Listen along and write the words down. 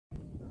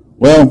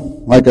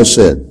Well, like I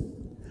said,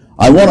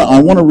 I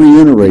want to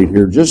reiterate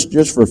here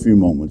just for a few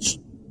moments.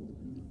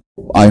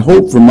 I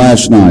hope from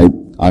last night,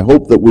 I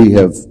hope that we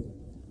have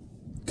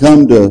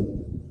come to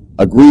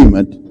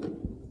agreement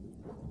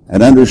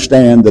and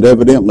understand that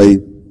evidently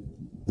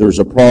there's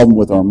a problem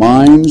with our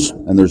minds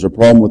and there's a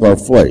problem with our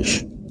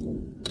flesh.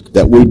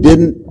 That we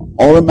didn't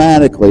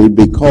automatically,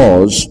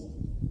 because,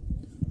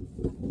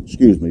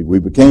 we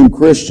became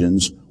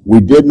Christians, we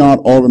did not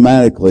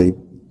automatically,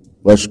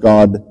 bless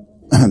God,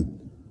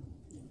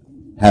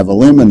 have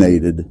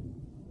eliminated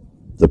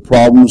the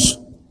problems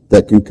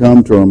that can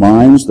come to our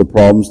minds, the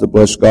problems that,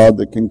 bless God,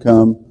 that can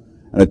come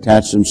and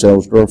attach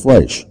themselves to our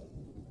flesh.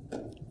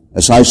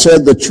 As I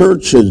said, the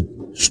church has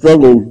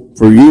struggled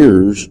for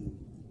years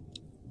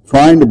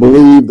trying to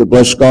believe that,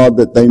 bless God,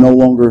 that they no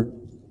longer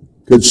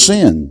could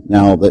sin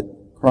now that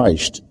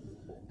Christ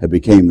had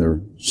become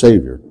their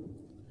Savior.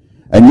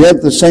 And yet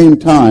at the same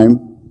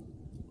time,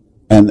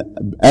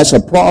 and as a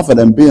prophet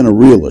and being a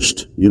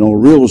realist, a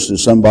realist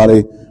is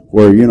somebody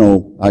where,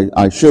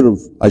 I should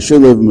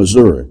live in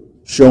Missouri.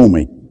 Show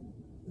me.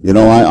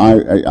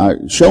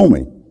 Show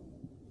me.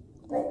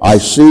 I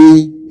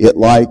see it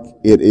like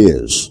it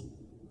is.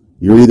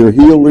 You're either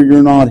healed or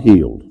you're not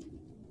healed.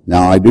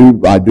 Now, I do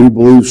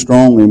believe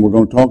strongly, and we're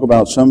going to talk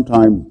about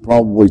sometime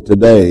probably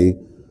today,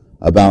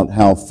 about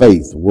how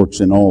faith works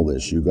in all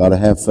this. You've got to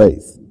have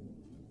faith.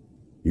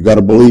 You've got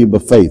to believe by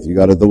faith. You've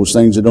got to, those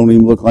things that don't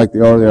even look like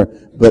they are there.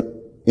 But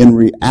in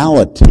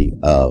reality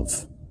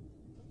of,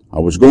 I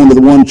was going to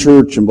the one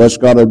church, and bless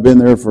God, I'd been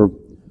there for,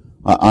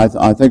 I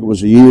think it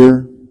was a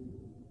year,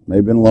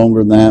 maybe been longer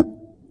than that.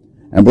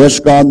 And bless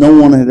God, no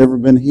one had ever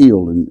been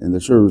healed in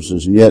the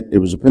services, and yet it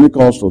was a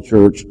Pentecostal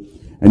church,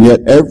 and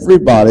yet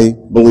everybody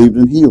believed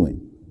in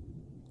healing.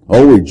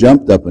 Oh, we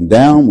jumped up and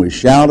down, we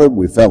shouted,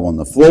 we fell on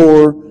the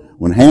floor,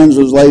 when hands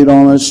was laid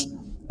on us,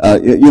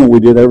 we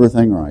did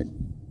everything right.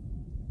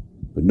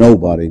 But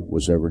nobody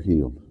was ever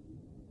healed.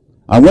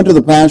 I went to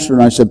the pastor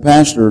and I said,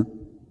 Pastor,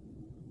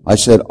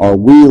 are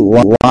we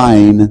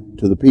lying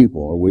to the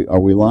people? Are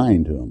we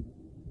lying to them?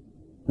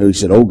 And he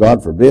said, oh,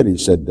 God forbid. He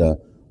said,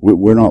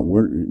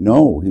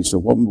 no. He said,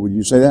 what would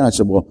you say that? I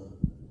said, well,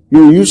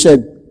 you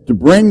said to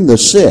bring the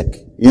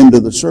sick into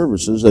the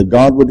services that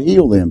God would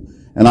heal them.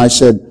 And I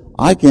said,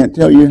 I can't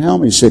tell you how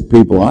many sick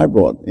people I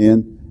brought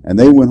in, and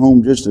they went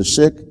home just as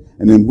sick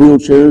and in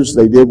wheelchairs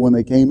they did when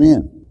they came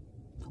in.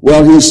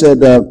 Well, he said,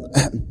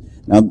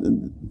 now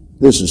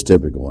this is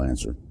typical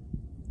answer.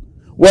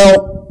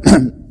 Well,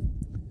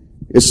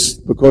 it's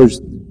because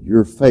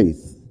your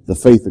faith, the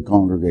faith of the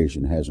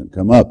congregation, hasn't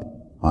come up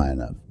high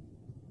enough.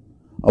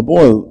 Oh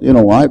boy,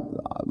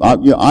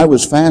 I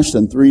was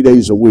fasting 3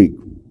 days a week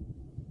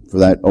for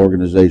that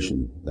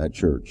organization, that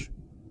church,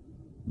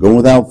 going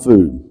without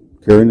food,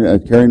 carrying a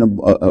thing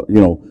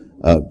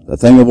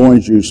of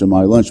orange juice in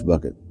my lunch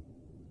bucket,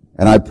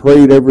 and I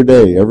prayed every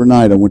day, every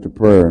night. I went to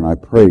prayer and I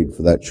prayed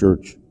for that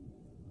church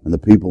and the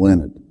people in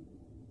it,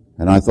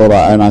 and I thought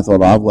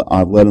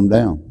I've let them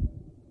down.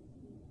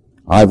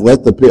 I've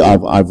let the people,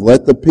 I've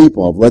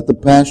let the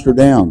pastor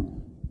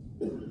down.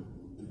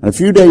 And a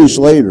few days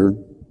later,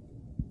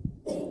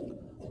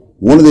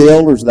 one of the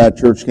elders of that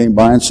church came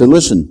by and said,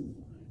 listen,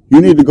 you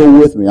need to go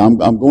with me. I'm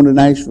going to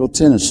Nashville,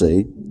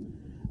 Tennessee.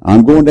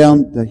 I'm going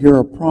down to hear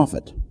a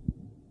prophet.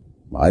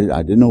 I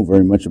didn't know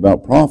very much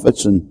about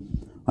prophets, and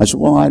I said,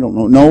 well, I don't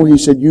know. No, he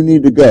said, you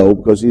need to go,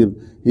 because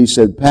he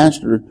said,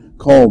 Pastor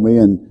called me,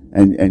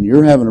 and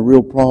you're having a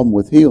real problem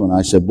with healing.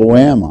 I said, boy,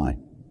 am I.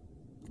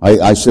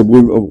 I said,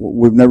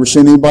 we've never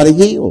seen anybody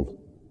healed.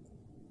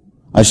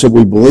 I said,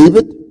 we believe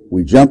it.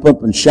 We jump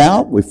up and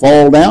shout. We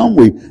fall down.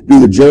 We do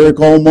the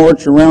Jericho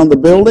march around the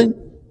building.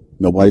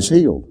 Nobody's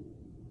healed.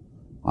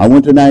 I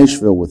went to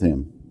Nashville with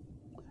him.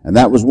 And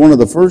that was one of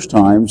the first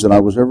times that I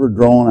was ever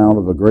drawn out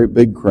of a great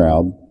big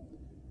crowd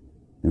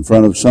in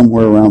front of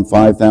somewhere around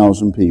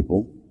 5,000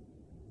 people.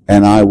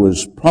 And I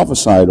was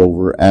prophesied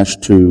over as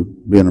to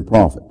being a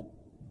prophet.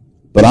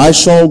 But I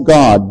saw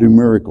God do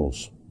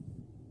miracles.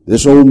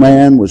 This old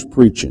man was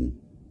preaching.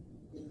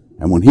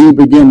 And when he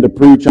began to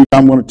preach,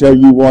 I'm going to tell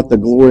you what, the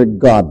glory of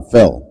God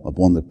fell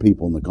upon the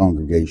people in the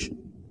congregation.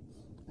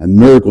 And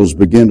miracles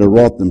began to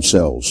wrought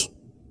themselves.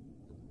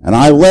 And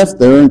I left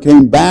there and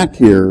came back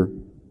here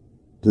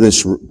to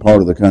this part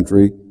of the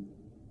country,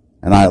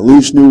 and I at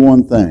least knew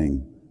one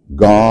thing.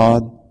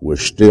 God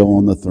was still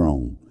on the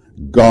throne.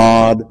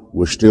 God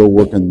was still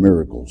working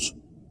miracles.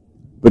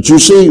 But you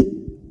see,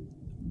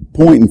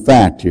 point in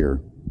fact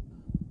here,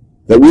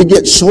 that we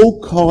get so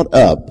caught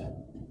up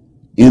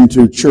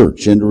into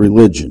church, into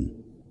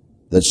religion,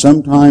 that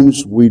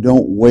sometimes we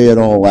don't weigh it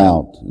all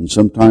out, and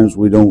sometimes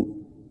we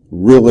don't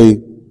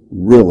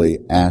really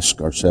ask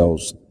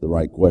ourselves the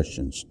right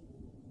questions.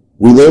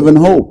 We live in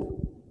hope.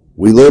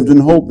 We lived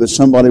in hope that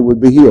somebody would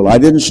be healed. I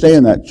didn't stay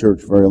in that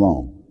church very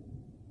long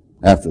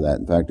after that.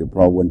 In fact, it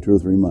probably went 2 or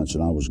 3 months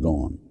and I was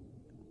gone.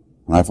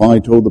 And I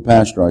finally told the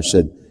pastor, I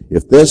said,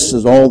 if this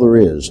is all there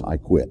is, I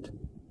quit.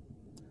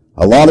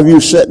 A lot of you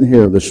sitting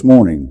here this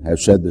morning have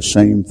said the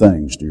same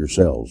things to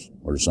yourselves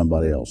or to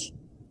somebody else.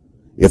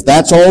 If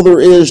that's all there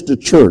is to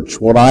church,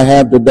 what I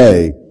have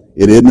today,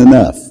 it isn't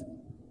enough.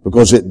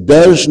 Because it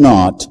does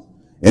not,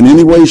 in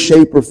any way,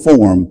 shape, or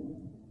form,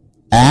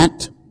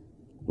 act,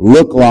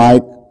 look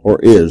like, or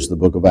is the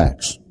book of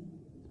Acts.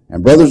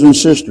 And brothers and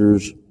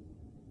sisters,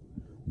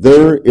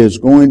 there is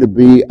going to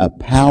be a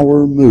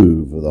power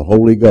move of the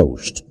Holy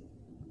Ghost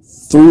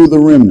through the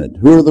remnant.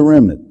 Who are the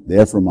remnant?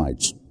 The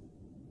Ephraimites.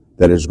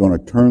 That is going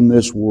to turn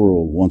this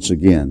world once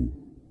again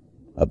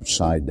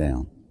upside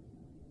down.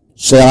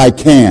 Say, I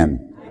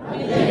can. I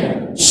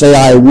can. Say,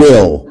 I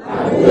will.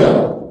 I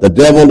will. The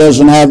devil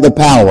doesn't have the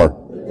power.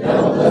 The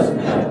devil doesn't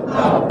have the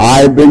power.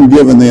 I've been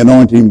given the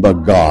anointing by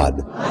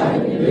God.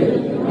 I've been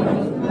given the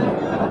anointing by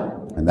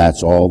God. And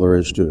that's all there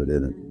is to it,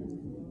 isn't it?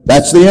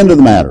 That's the end of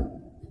the matter.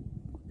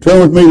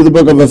 Turn with me to the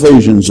book of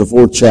Ephesians, the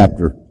 4th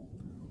chapter.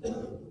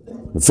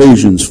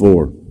 Ephesians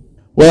 4.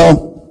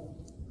 Well,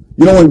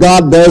 you know, when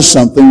God does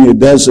something, He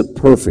does it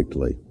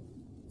perfectly.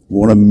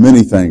 One of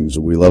many things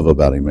that we love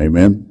about Him.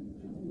 Amen?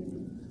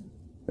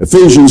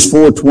 Ephesians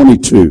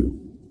 4:22.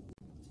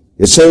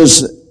 It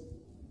says,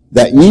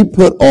 that ye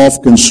put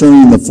off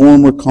concerning the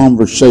former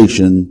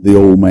conversation the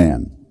old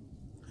man,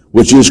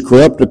 which is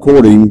corrupt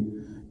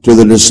according to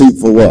the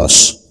deceitful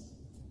lusts,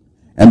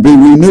 and be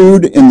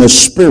renewed in the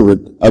spirit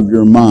of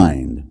your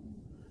mind.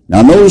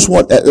 Now notice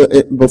what,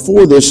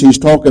 before this he's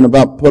talking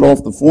about put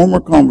off the former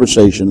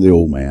conversation of the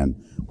old man,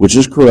 which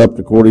is corrupt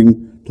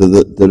according to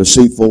the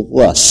deceitful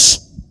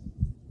lusts.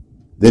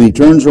 Then he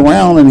turns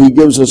around and he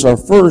gives us our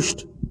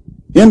first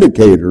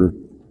indicator,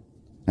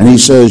 and he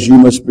says, you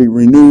must be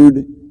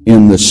renewed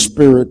in the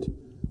spirit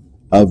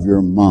of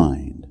your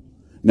mind.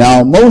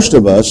 Now, most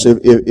of us,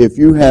 if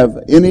you have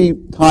any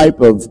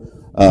type of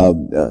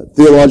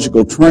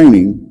theological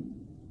training,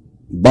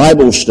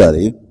 Bible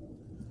study,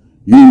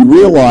 you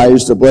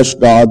realize, to bless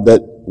God,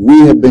 that we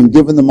have been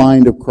given the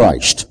mind of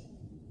Christ.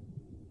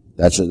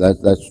 That's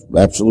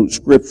absolute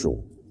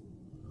scriptural.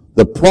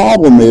 The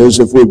problem is,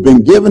 if we've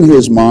been given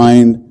His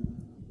mind,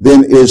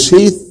 then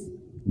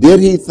did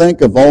He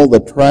think of all the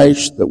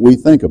trash that we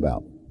think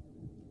about?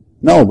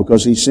 No,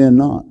 because He sinned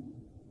not.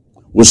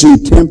 Was He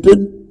tempted?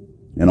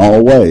 In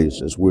all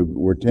ways, as we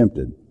were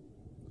tempted.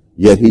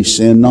 Yet He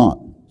sinned not,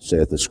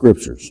 saith the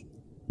Scriptures.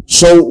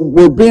 So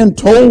we're being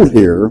told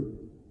here,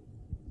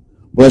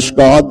 bless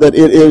God, that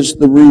it is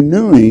the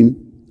renewing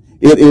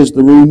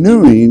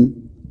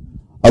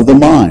of the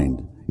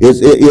mind.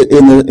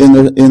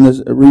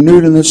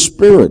 Renewed in the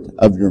spirit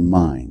of your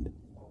mind.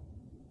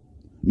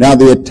 Now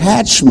the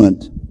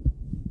attachment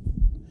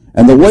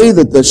and the way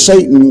that the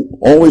Satan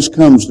always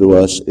comes to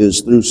us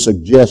is through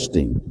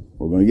suggesting.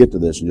 We're going to get to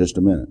this in just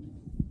a minute.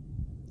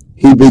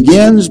 He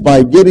begins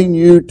by getting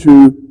you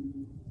to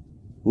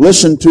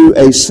listen to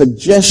a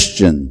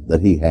suggestion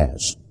that he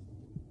has.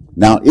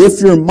 Now,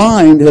 if your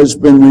mind has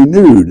been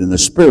renewed in the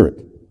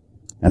Spirit,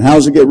 and how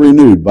does it get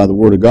renewed? By the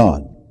Word of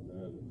God.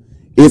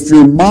 If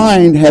your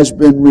mind has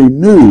been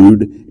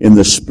renewed in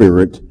the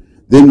Spirit,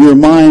 then your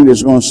mind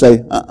is going to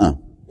say,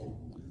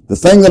 The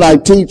thing that I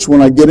teach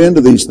when I get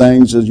into these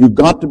things is you've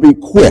got to be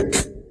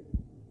quick.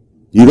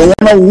 You don't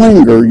want to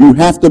linger. You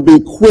have to be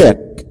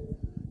quick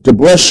to,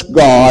 bless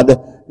God,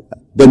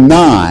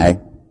 deny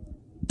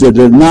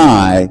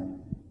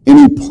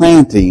any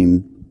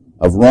planting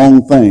of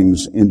wrong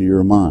things into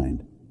your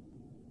mind.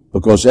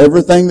 Because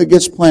everything that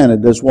gets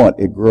planted does what?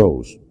 It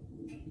grows.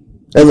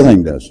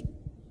 Everything does.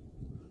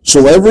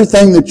 So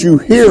everything that you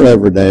hear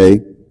every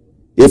day,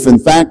 if in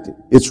fact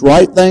it's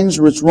right things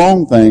or it's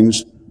wrong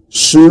things,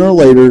 sooner or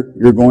later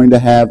you're going to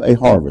have a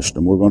harvest.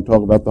 And we're going to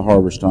talk about the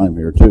harvest time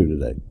here too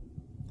today.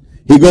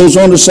 He goes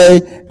on to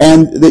say,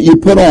 and that you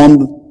put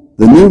on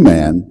the new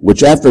man,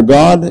 which after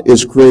God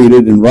is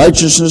created in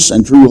righteousness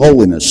and true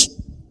holiness.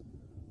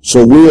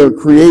 So we are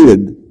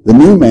created, the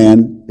new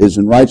man is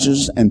in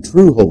righteousness and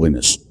true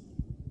holiness.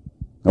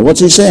 Now what's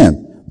he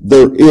saying?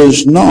 There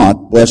is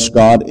not, bless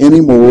God,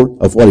 any more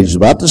of what he's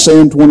about to say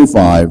in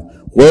 25.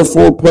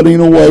 Wherefore putting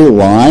away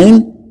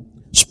lying,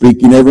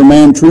 speaking every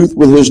man truth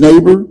with his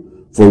neighbor,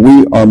 for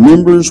we are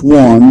members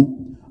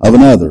one of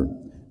another.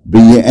 Be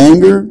ye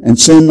angry and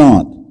sin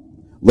not.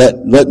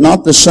 Let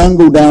not the sun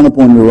go down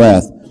upon your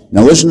wrath.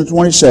 Now listen to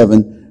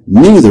 27.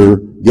 Neither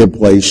give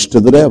place to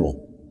the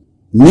devil.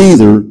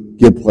 Neither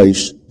give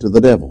place to the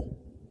devil.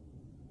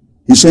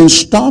 He's saying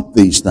stop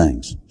these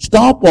things.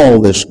 Stop all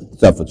this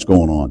stuff that's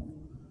going on.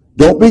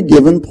 Don't be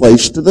given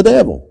place to the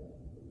devil.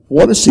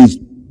 What does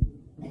he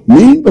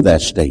mean by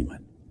that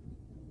statement?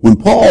 When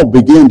Paul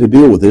began to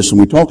deal with this,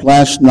 and we talked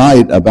last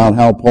night about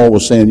how Paul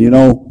was saying,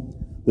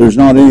 there's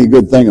not any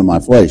good thing in my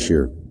flesh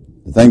here.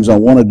 The things I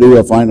want to do,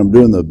 I find I'm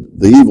doing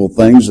the evil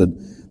things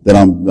that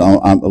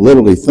I'm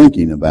literally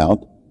thinking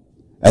about.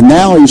 And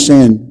now he's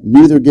saying,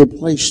 neither give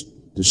place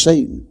to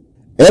Satan.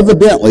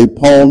 Evidently,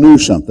 Paul knew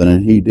something,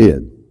 and he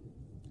did.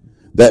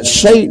 That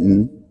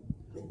Satan,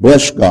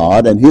 bless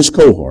God, and his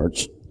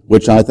cohorts,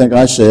 which I think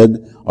I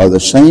said are the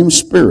same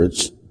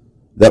spirits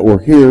that were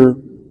here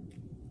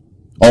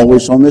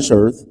always on this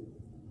earth.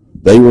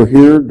 They were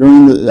here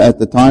at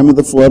the time of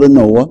the flood of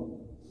Noah.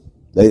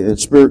 The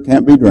spirit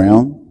can't be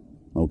drowned.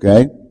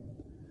 Okay?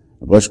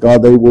 Bless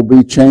God, they will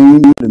be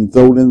chained and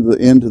thrown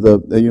into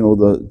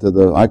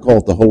the I call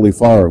it the holy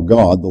fire of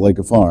God, the lake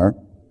of fire.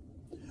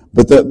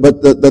 But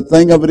the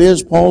thing of it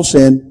is, Paul's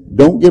saying,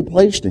 don't give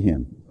place to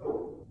him.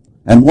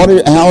 And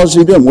how is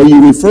he doing? Well,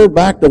 you refer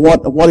back to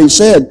what he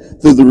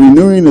said through the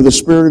renewing of the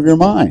spirit of your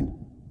mind.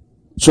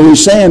 So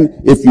he's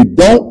saying, if you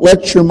don't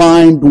let your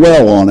mind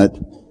dwell on it,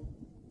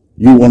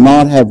 you will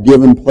not have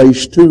given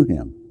place to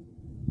him.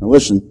 Now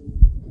listen.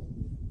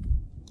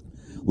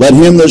 Let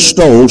him that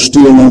stole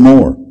steal no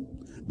more,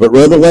 but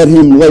rather let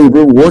him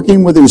labor,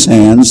 working with his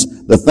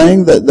hands, the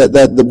thing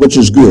that which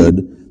is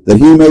good, that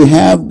he may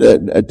have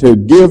to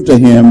give to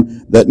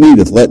him that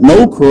needeth. Let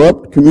no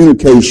corrupt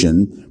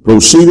communication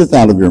proceedeth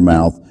out of your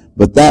mouth,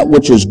 but that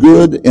which is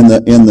good in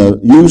the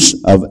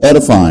use of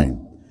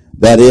edifying,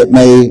 that it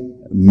may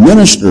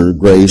minister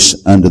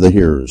grace unto the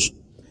hearers.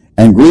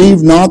 And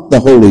grieve not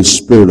the Holy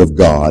Spirit of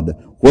God,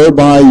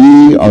 whereby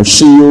ye are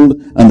sealed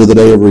unto the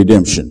day of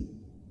redemption.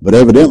 But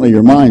evidently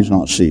your mind's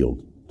not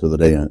sealed to the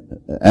day,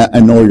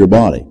 and nor your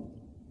body.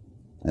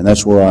 And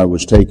that's where I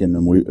was taken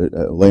and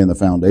laying the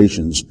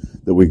foundations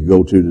that we could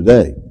go to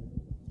today.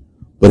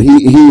 But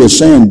he is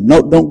saying,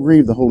 no, don't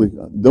grieve the Holy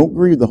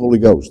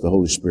Ghost, the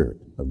Holy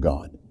Spirit of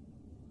God.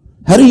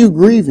 How do you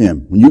grieve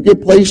him? When you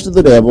give place to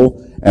the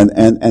devil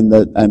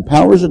and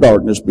powers of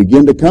darkness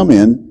begin to come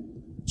in,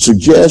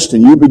 suggest,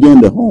 and you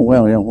begin to, oh,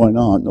 well, yeah, why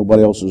not?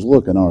 Nobody else is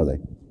looking, are they?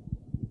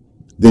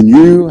 Then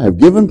you have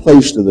given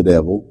place to the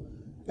devil,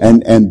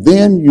 and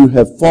then you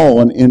have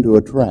fallen into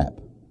a trap.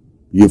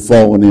 You've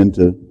fallen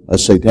into a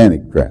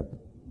satanic trap.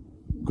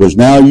 Because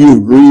now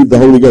you've grieved the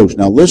Holy Ghost.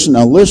 Now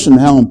listen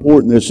how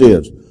important this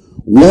is.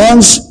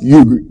 Once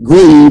you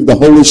grieve the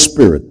Holy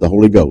Spirit, the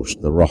Holy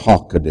Ghost, the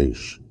Ruach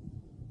HaKodesh,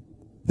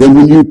 then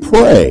when you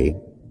pray,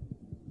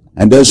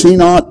 and does he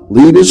not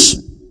lead us,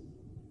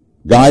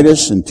 guide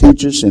us, and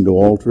teach us into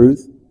all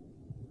truth?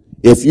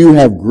 If you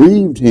have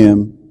grieved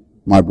him,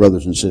 my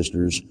brothers and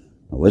sisters,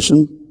 now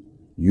listen,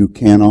 you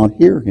cannot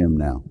hear him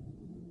now.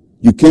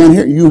 You can't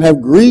hear. You have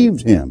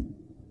grieved him.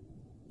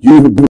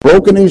 You have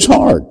broken his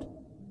heart.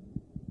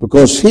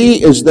 Because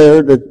he is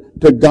there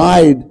to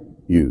guide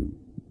you,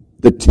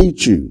 to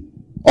teach you,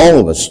 all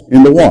of us,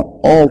 into what?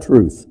 All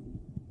truth.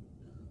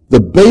 The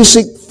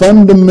basic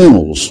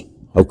fundamentals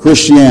of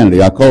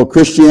Christianity, I call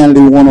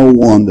Christianity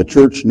 101, the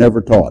church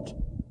never taught.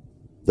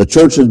 The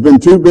church has been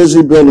too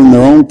busy building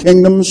their own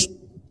kingdoms,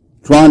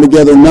 trying to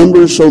gather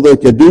numbers so they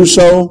could do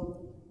so.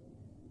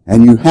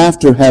 And you have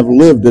to have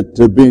lived it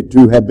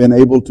to have been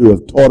able to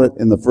have taught it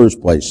in the first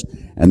place.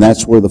 And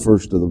that's where the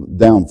first of the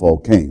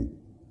downfall came.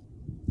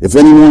 If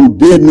anyone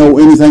did know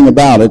anything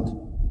about it,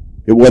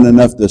 it wasn't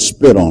enough to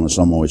spit on us,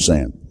 I'm always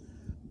saying.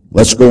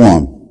 Let's go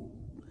on.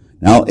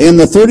 Now, in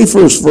the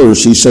 31st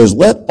verse, he says,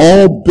 Let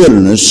all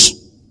bitterness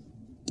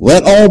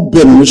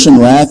and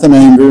wrath and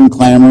anger and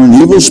clamor and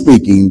evil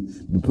speaking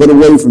be put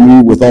away from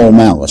you with all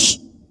malice.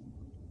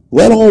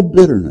 Let all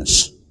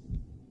bitterness.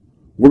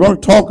 We're going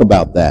to talk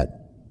about that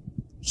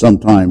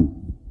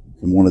sometime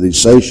in one of these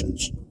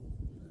sessions.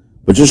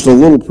 But just a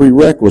little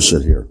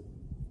prerequisite here.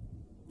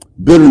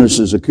 Bitterness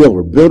is a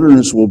killer.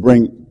 Bitterness will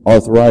bring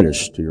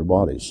arthritis to your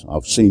bodies.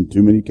 I've seen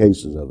too many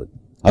cases of it.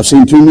 I've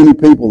seen too many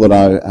people that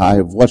I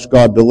have watched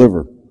God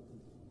deliver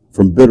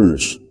from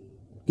bitterness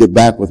get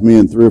back with me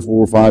in 3 or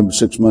 4 or 5 or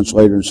 6 months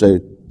later and say,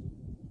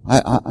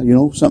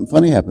 something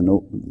funny happened.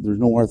 No, there's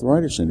no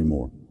arthritis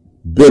anymore.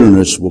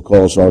 Bitterness will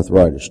cause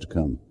arthritis to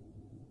come.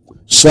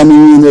 Some of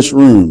you in this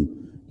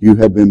room, you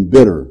have been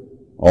bitter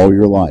all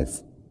your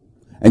life.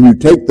 And you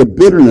take the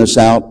bitterness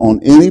out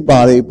on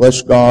anybody,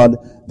 bless God,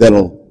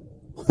 that'll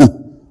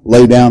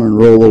lay down and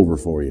roll over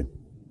for you.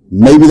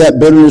 Maybe that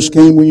bitterness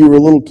came when you were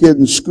a little kid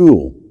in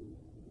school.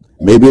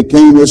 Maybe it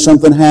came when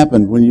something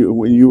happened when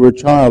you were a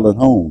child at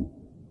home.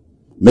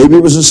 Maybe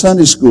it was a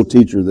Sunday school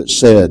teacher that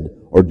said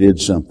or did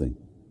something.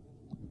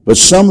 But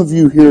some of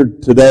you here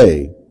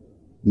today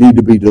need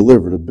to be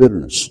delivered of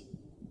bitterness.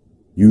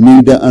 You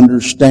need to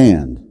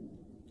understand.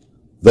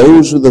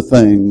 Those are the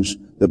things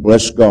that,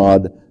 bless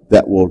God,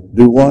 that will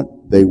do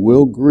what? They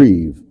will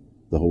grieve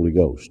the Holy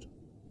Ghost.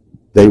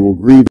 They will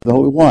grieve the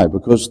Holy. Why?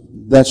 Because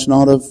that's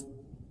not of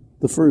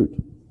the fruit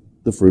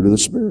of the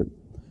Spirit.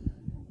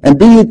 And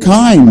be ye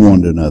kind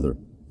one to another.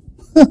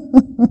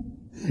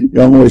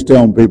 I'm always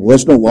telling people,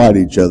 let's don't lie to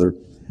each other.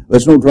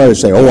 Let's don't try to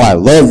say, oh, I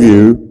love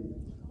you.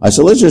 I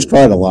said, let's just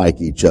try to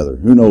like each other.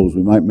 Who knows?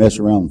 We might mess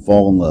around and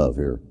fall in love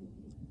here.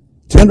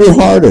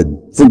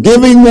 Tender-hearted,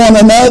 forgiving one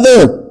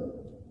another.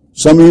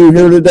 Some of you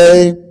here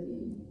today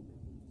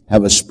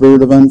have a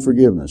spirit of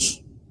unforgiveness.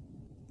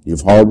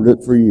 You've harbored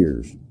it for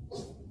years.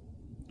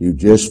 You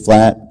just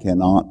flat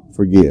cannot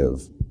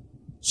forgive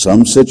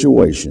some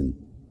situation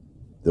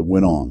that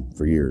went on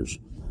for years.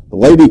 The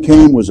lady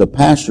was a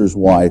pastor's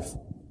wife,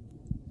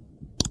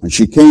 and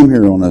she came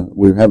here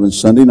we were having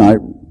Sunday night,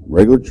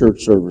 regular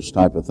church service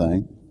type of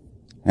thing.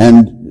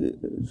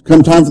 And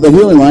come time for the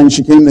healing line,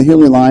 she came to the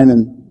healing line,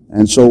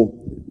 and so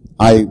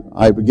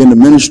I began to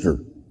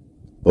minister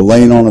the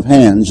laying on of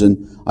hands.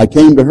 And I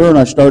came to her and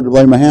I started to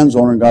lay my hands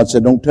on her, and God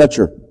said, don't touch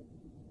her.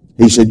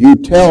 He said, you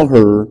tell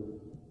her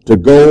to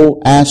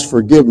go ask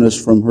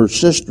forgiveness from her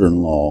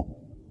sister-in-law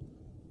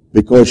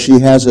because she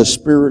has a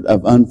spirit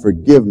of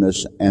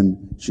unforgiveness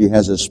and she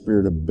has a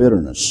spirit of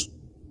bitterness.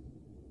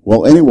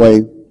 Well,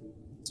 anyway,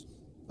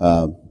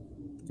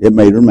 it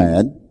made her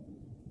mad.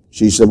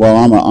 She said, well,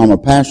 I'm a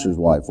pastor's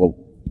wife. Well,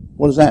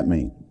 what does that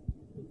mean?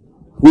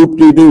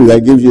 Whoop-de-doo,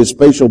 that gives you a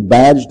special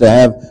badge to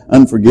have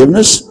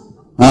unforgiveness?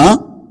 Huh?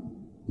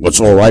 Well, it's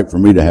all right for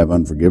me to have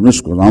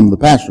unforgiveness because I'm the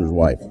pastor's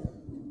wife.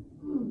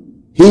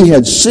 He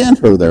had sent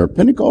her there,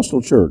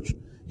 Pentecostal church.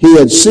 He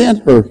had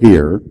sent her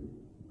here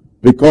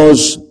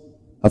because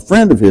a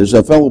friend of his,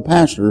 a fellow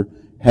pastor,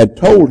 had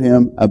told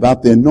him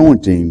about the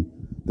anointing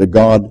that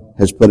God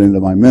has put into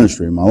my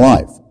ministry in my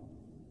life.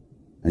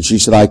 And she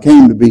said, I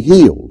came to be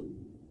healed.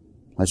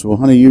 I said, well,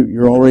 honey,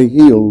 you're already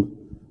healed.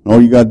 And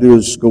all you got to do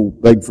is go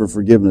beg for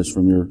forgiveness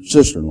from your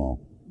sister-in-law.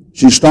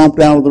 She stomped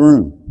out of the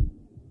room.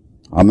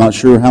 I'm not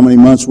sure how many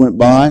months went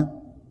by,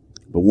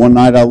 but one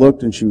night I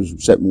looked and she was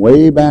sitting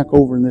way back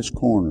over in this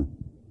corner.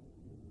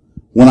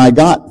 When I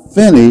got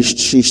finished,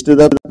 she stood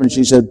up and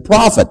she said,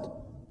 Prophet.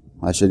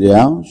 I said,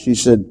 yeah. She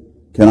said,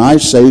 can I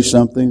say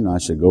something? And I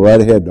said, go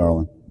right ahead,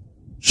 darling.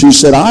 She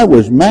said, I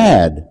was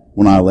mad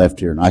when I left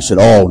here. And I said,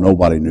 oh,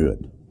 nobody knew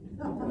it.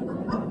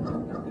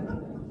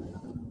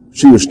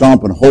 She was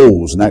stomping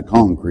holes in that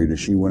concrete as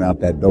she went out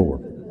that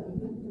door.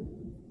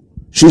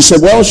 She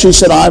said,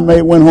 I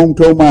went home,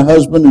 told my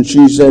husband, and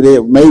she said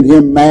it made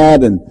him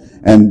mad, and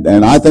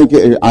I think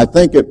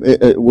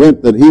it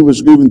went that he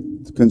was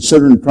even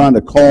considering trying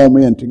to call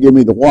me and to give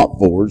me the what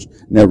fors,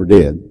 never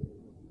did.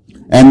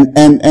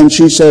 And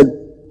she said,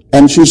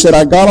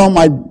 I got on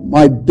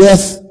my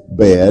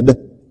deathbed.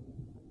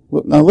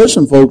 Now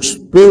listen, folks,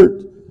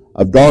 spirit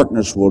of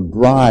darkness will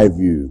drive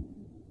you.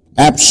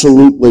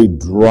 Absolutely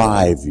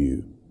drive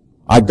you.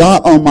 I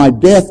got on my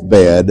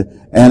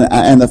deathbed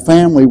and the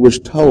family was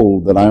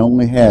told that I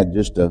only had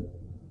just a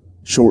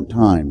short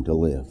time to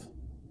live.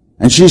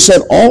 And she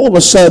said, all of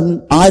a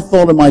sudden, I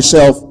thought to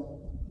myself,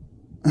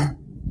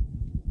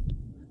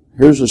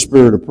 here's a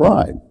spirit of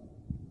pride.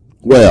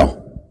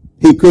 Well,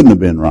 he couldn't have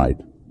been right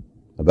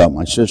about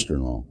my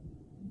sister-in-law.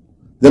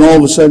 Then all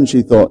of a sudden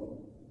she thought,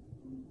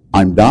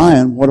 I'm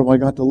dying. What have I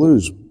got to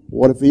lose?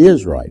 What if he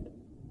is right?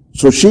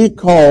 So she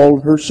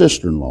called her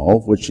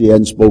sister-in-law, which she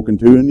hadn't spoken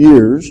to in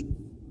years,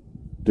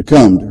 to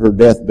come to her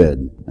deathbed.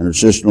 And her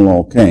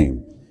sister-in-law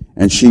came.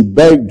 And she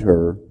begged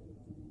her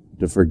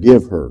to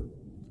forgive her.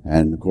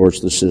 And, of course,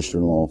 the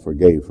sister-in-law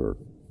forgave her.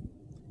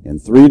 In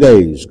 3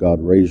 days,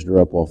 God raised her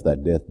up off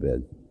that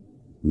deathbed.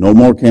 No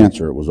more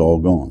cancer. It was all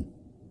gone.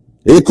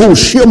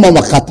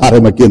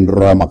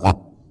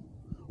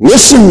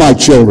 Listen, my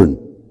children.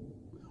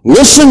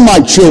 Listen, my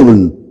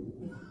children,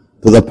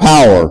 to the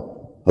power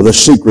of the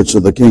secrets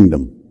of the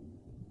kingdom,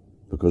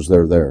 because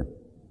they're there.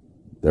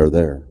 They're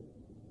there.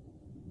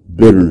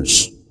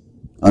 Bitterness,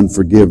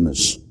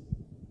 unforgiveness,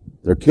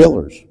 they're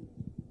killers.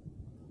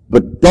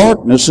 But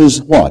darkness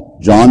is what?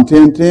 John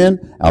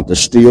 10:10, out to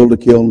steal, to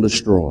kill, and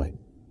destroy.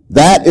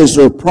 That is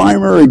their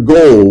primary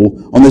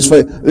goal on this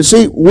faith. You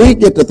see, we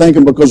get to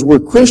thinking because we're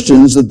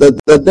Christians that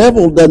the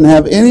devil doesn't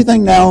have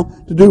anything now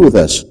to do with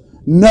us.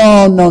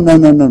 No.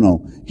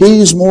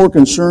 He's more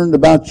concerned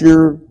about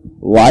your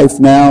life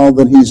now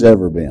than he's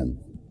ever been.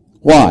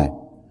 Why?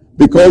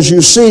 Because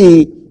you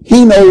see,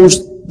 he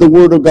knows the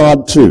Word of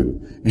God too.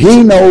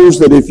 He knows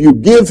that if you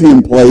give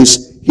him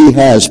place, he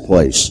has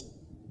place.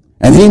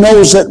 And he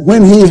knows that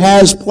when he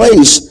has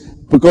place,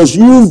 because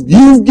you've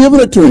given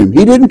it to him.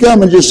 He didn't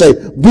come and just say,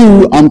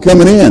 boo, I'm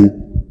coming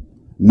in.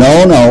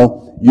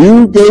 No.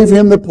 You gave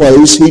him the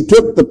place. He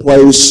took the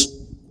place.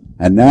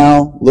 And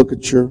now look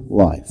at your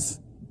life.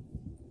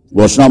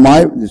 Well, it's not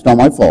my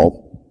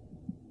fault.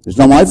 It's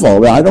not my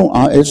fault.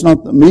 It's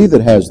not me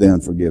that has the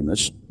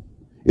unforgiveness.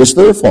 It's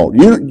their fault.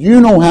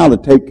 You know how to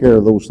take care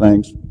of those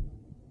things.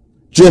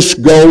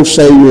 Just go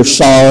say you're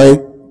sorry.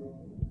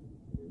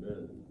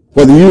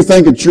 Whether you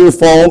think it's your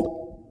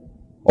fault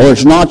or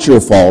it's not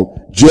your fault,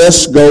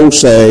 just go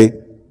say,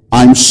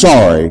 I'm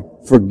sorry,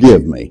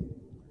 forgive me.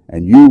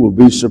 And you will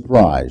be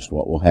surprised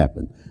what will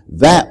happen.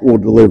 That will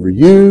deliver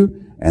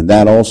you, and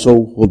that also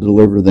will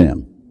deliver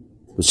them.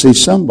 But see,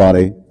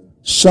 somebody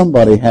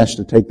has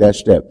to take that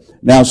step.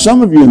 Now,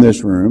 some of you in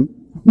this room,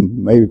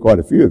 maybe quite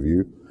a few of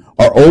you,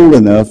 are old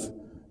enough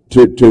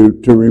to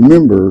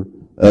remember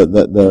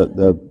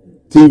the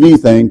TV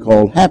thing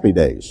called Happy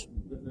Days.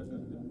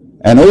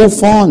 And old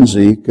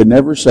Fonzie could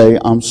never say,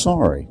 I'm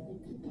sorry.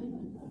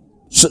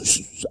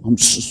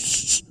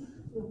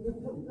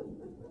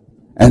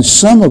 And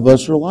some of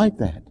us are like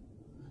that.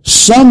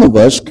 Some of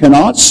us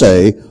cannot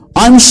say,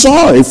 I'm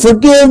sorry,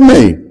 forgive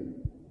me.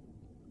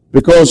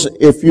 Because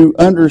if you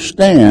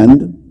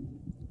understand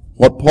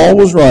what Paul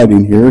was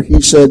writing here, he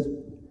said,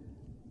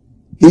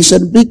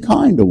 be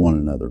kind to one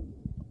another,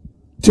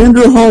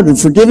 tender-hearted,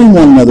 forgiving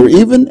one another,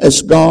 even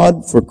as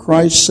God, for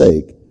Christ's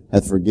sake,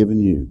 hath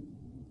forgiven you.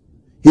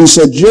 He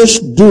said,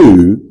 just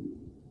do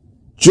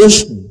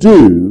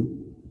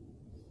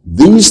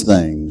these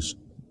things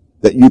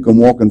that you can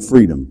walk in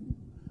freedom.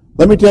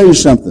 Let me tell you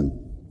something.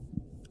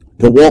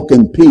 To walk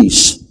in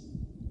peace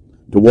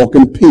to walk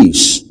in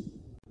peace,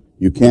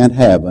 you can't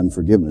have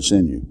unforgiveness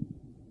in you.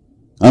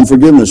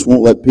 Unforgiveness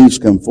won't let peace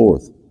come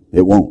forth.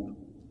 It won't.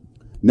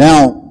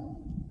 Now,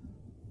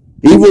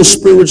 evil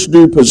spirits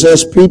do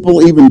possess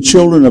people, even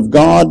children of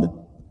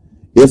God,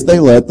 if they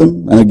let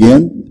them. And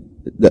again,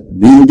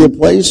 do you give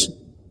place?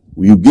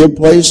 You give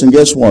place, and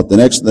guess what? The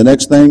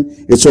next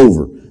thing, it's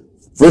over.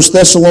 1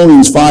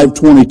 Thessalonians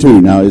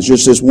 5:22. Now, it's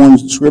just this one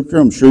scripture.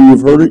 I'm sure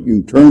you've heard it.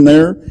 You can turn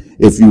there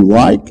if you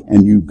like,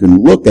 and you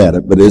can look at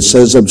it. But it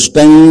says,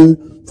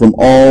 abstain from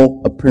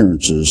all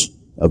appearances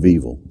of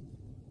evil.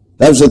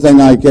 That was the thing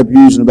I kept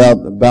using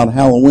about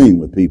Halloween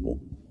with people.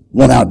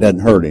 Well, now it doesn't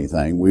hurt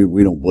anything.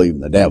 We don't believe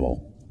in the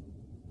devil.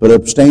 But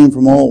abstain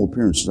from all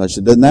appearances. I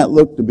said, doesn't that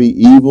look to be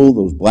evil?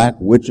 Those black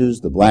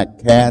witches, the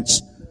black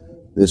cats,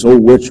 this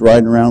old witch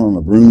riding around on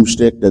a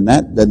broomstick. Doesn't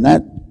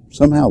that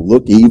somehow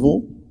look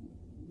evil?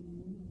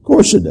 Of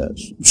course it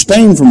does.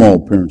 Abstain from all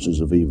appearances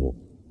of evil.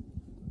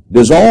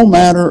 Does all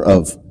matter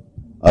of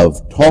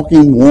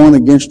talking one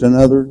against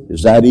another,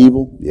 is that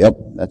evil? Yep,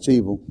 that's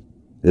evil.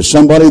 Is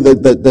somebody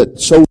that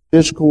sows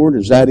discord,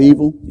 is that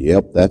evil?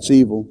 Yep, that's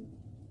evil.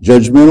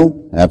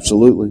 Judgmental?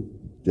 Absolutely.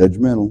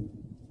 Judgmental.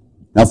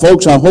 Now,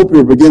 folks, I hope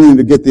you're beginning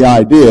to get the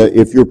idea.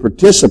 If you're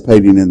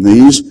participating in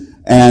these,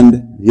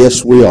 and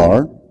yes, we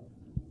are,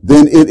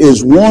 then it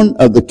is one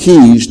of the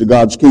keys to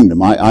God's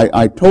kingdom.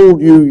 I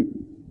told you,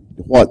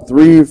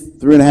 three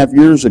and a half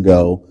years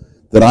ago,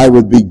 that I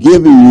would be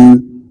giving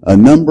you a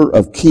number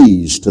of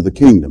keys to the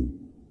kingdom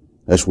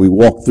as we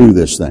walk through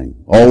this thing.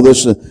 All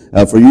this,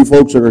 for you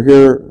folks that are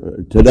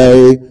here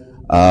today,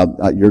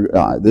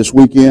 this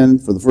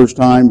weekend, for the first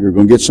time, you're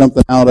going to get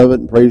something out of it,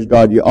 and praise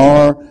God you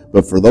are.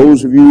 But for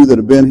those of you that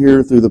have been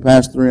here through the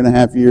past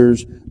 3.5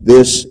 years,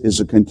 this is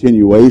a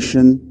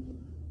continuation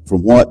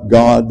from what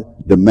God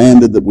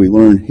demanded that we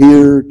learn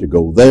here, to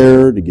go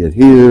there, to get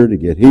here, to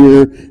get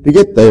here, to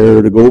get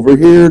there, to go over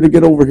here, to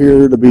get over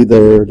here, to be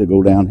there, to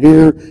go down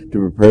here,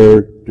 to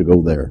prepare to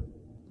go there.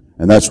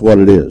 And that's what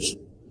it is.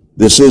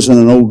 This isn't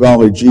an old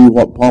golly gee,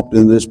 what popped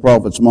into this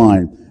prophet's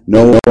mind.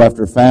 No,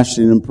 after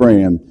fasting and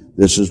praying,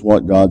 this is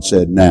what God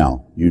said,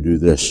 now, you do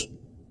this.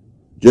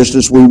 Just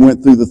as we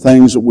went through the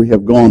things that we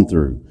have gone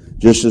through,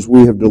 just as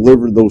we have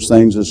delivered those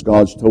things as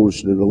God's told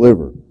us to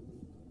deliver.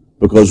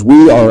 Because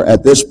we are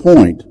at this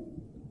point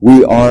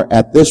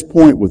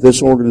with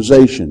this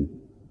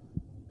organization,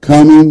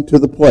 coming to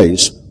the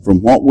place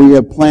from what we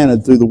have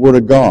planted through the Word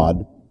of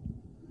God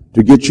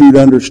to get you to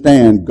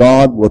understand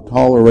God will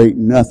tolerate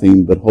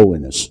nothing but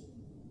holiness.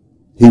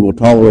 He will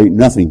tolerate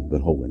nothing but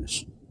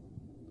holiness.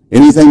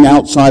 Anything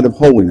outside of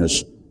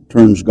holiness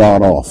turns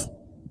God off.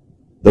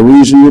 The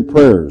reason your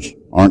prayers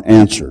aren't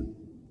answered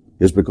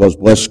is because,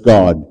 bless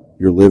God,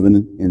 you're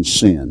living in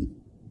sin.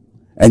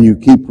 And you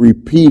keep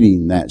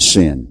repeating that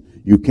sin.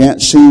 You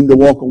can't seem to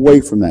walk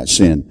away from that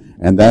sin.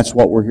 And that's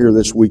what we're here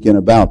this weekend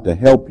about, to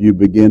help you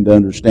begin to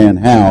understand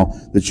how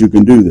that you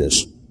can do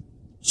this.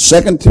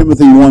 2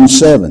 Timothy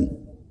 1:7.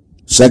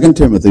 2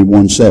 Timothy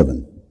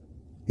 1:7.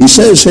 He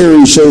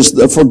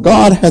says, for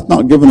God hath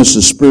not given us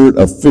a spirit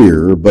of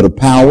fear, but of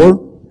power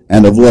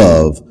and of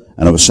love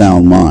and of a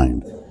sound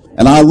mind.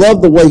 And I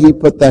love the way he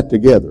put that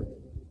together.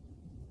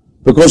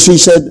 Because he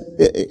said,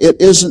 it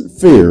isn't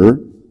fear.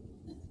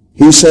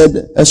 He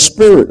said, a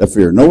spirit of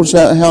fear. Notice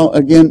how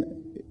again,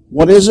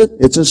 what is it?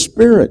 It's a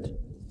spirit.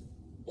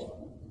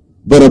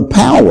 But of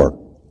power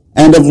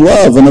and of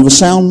love and of a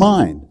sound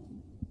mind.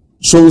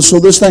 So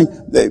this thing,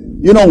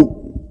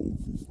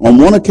 on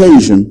one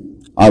occasion,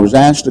 I was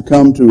asked to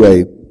come to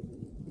a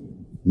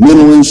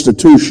mental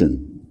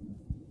institution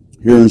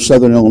here in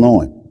Southern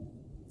Illinois.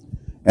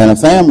 And a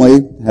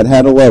family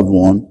had a loved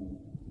one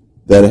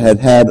that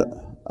had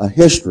a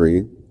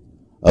history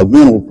of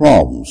mental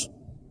problems.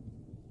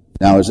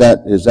 Now, is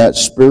that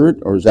spirit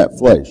or is that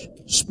flesh?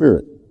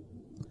 Spirit.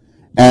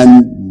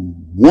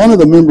 And one of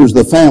the members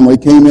of the family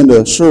came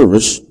into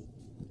service,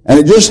 and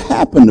it just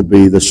happened to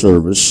be the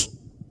service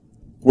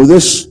where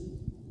this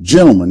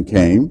gentleman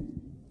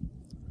came,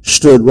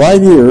 stood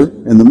right here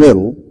in the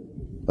middle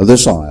of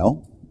this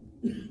aisle,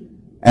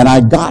 and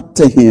I got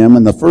to him,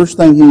 and the first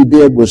thing he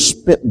did was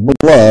spit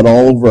blood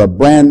all over a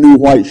brand new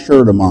white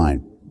shirt of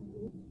mine.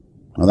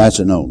 Now, that's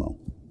a no-no.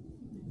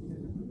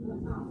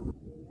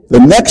 The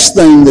next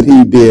thing that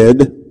he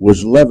did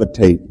was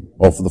levitate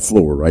off of the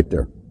floor right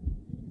there.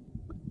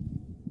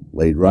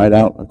 Laid right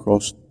out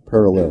across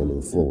parallel to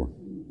the floor.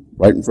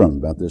 Right in front of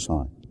him, about this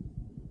high.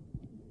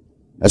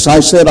 As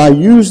I said, I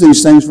use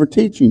these things for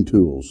teaching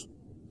tools.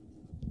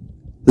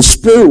 The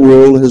spirit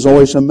world has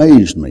always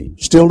amazed me.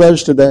 Still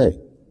does today.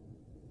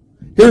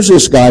 Here's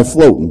this guy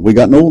floating. We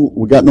got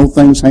no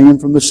things hanging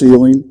from the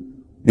ceiling.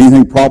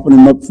 Anything propping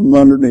him up from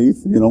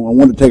underneath. I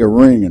wanted to take a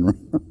ring and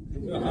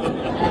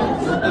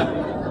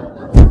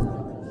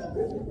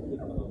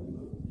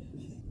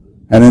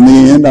and in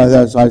the end,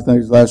 I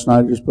think last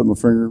night I just put my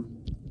finger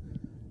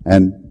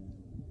and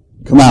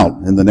come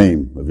out in the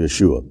name of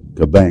Yeshua.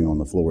 Kabang, on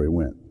the floor he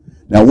went.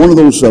 Now, one of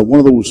those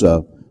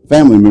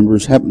family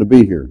members happened to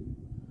be here.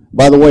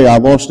 By the way, I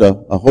lost a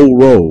whole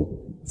row,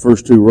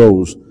 first two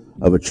rows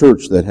of a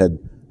church that had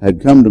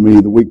had come to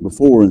me the week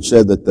before and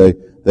said that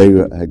they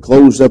had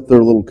closed up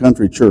their little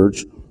country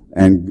church.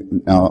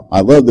 And now,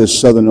 I love this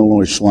Southern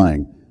Illinois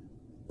slang.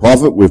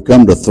 Prophet, we've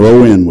come to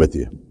throw in with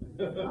you.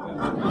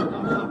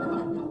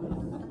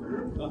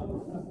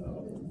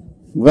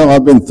 Well,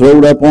 I've been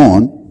throwed up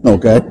on,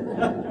 okay?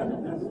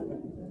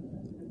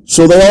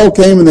 So they all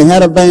came and they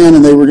had a van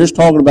and they were just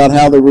talking about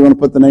how they were going to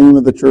put the name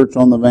of the church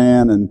on the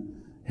van,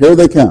 and here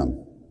they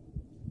come.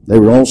 They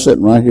were all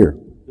sitting right here.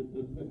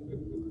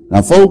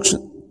 Now folks,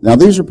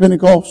 these are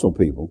Pentecostal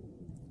people,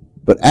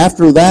 but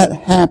after that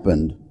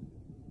happened,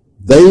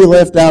 they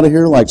left out of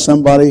here like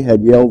somebody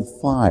had yelled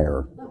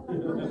fire.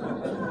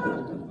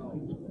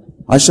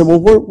 I said, well,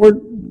 where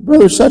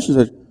Brother such and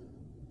such?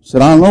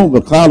 Said, I don't know,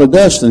 but a cloud of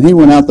dust, and he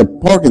went out the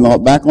parking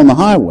lot back on the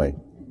highway.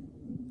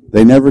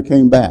 They never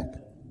came back.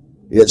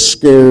 It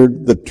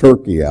scared the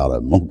turkey out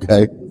of them,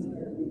 okay?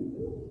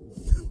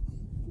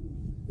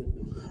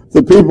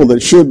 The people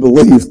that should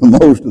believe the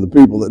most are the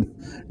people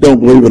that don't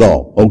believe at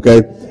all,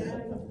 okay?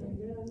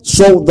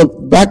 So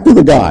back to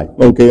the guy,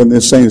 okay, in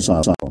this sane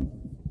asylum.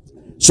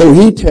 So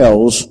he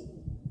tells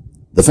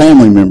the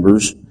family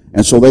members,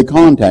 and so they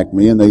contact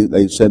me, and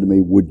they said to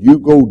me, would you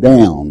go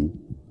down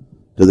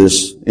to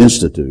this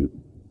institute?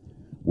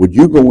 Would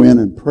you go in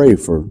and pray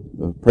for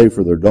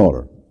their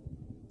daughter?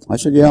 I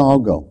said, yeah, I'll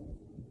go.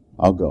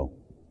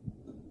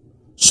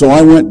 So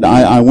I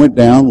went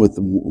down with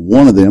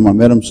one of them. I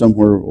met him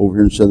somewhere over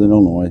here in Southern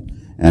Illinois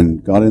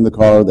and got in the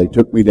car. They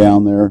took me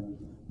down there.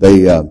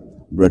 They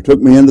took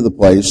me into the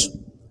place,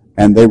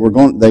 and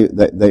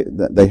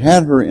they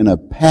had her in a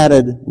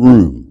padded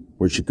room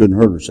where she couldn't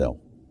hurt herself.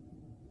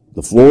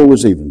 The floor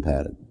was even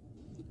padded.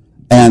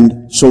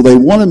 And so they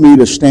wanted me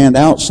to stand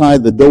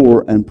outside the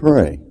door and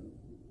pray.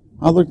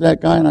 I looked at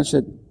that guy and I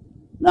said,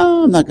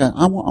 no, I'm not going.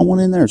 I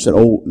want in there. I said,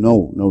 oh,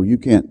 no, you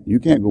can't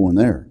go in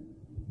there.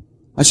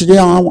 I said,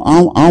 yeah, I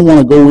want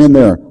to go in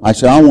there. I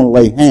said, I want to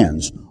lay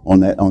hands on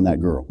that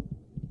girl.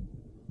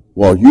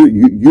 Well,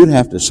 you'd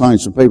have to sign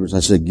some papers. I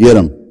said, get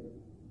them.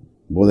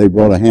 Boy, they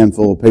brought a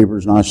handful of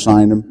papers and I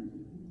signed them.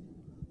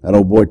 That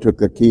old boy took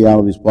the key out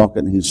of his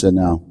pocket and he said,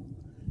 now,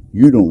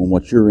 you don't know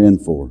what you're in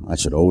for. I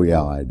said, oh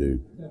yeah, I do.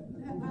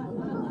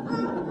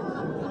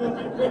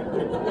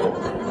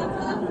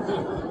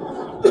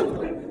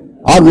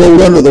 I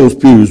rolled under those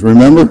pews,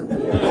 remember?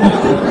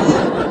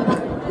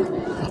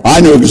 I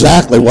knew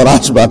exactly what I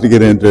was about to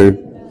get into.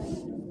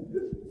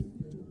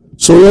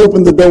 So he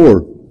opened the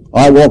door.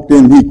 I walked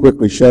in, he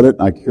quickly shut it,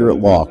 and I could hear it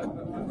lock.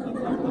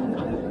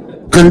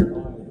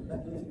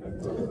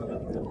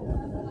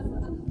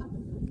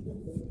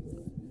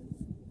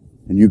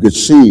 And you could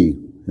see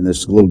in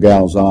this little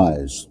gal's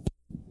eyes,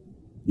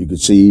 you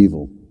could see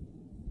evil.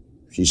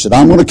 She said,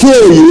 I'm going to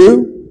kill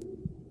you.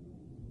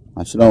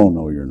 I said, oh,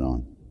 no, you're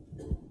not.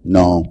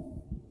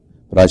 No.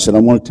 But I said, I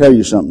want to tell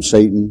you something,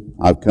 Satan.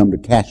 I've come to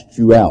cast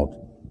you out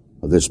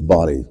of this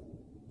body.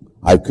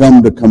 I've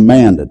come to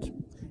command it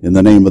in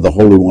the name of the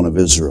Holy One of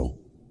Israel.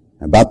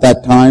 And about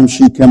that time,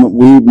 she came at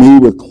me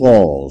with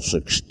claws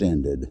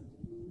extended.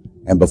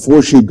 And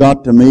before she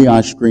got to me,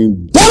 I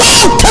screamed,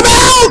 devil, come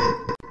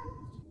out!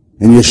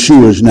 In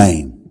Yeshua's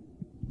name.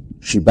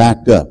 She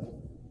backed up.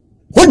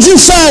 What'd you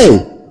say?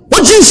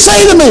 What'd you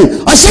say to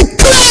me? I said,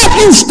 come out,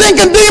 you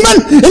stinking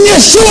demon, in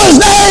Yeshua's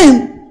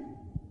name!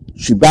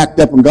 She backed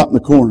up and got in the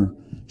corner.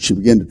 She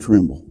began to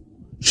tremble.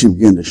 She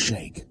began to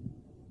shake.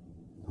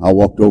 I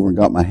walked over and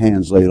got my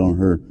hands laid on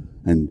her,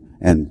 and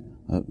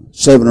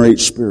 7 or 8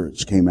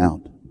 spirits came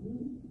out.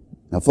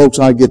 Now, folks,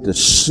 I get to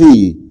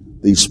see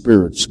these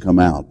spirits come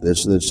out.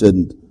 This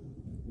isn't.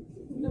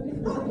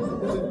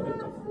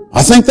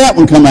 I think that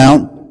one come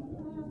out.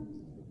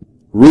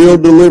 Real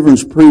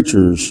deliverance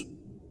preachers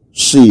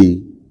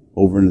see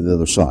over into the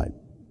other side.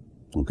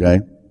 Okay?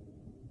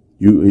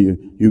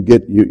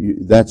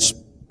 That's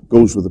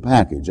goes with the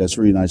package. That's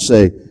the reason I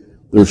say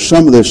there's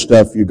some of this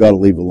stuff you got to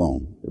leave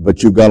alone.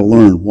 But you've got to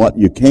learn what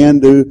you can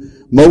do,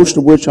 most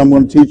of which I'm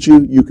going to teach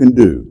you, you can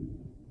do.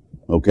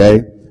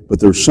 Okay? But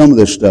there's some of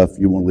this stuff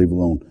you want to leave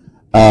alone.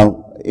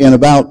 In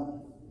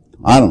about,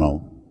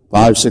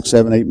 5, 6,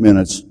 7, 8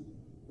 minutes,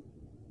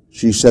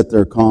 she sat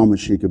there calm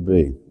as she could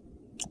be.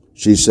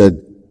 She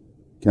said,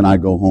 can I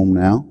go home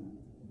now?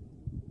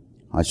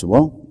 I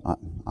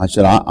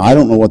said, I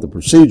don't know what the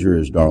procedure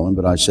is, darling,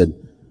 but I said,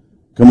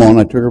 come on.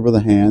 I took her by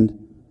the hand.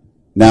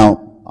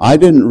 Now, I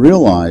didn't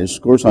realize,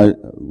 of course,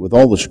 with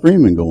all the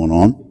screaming going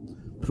on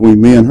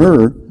between me and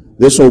her,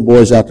 this old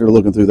boy's out there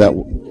looking through that.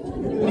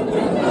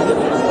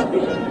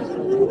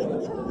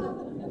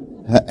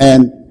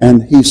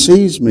 And he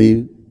sees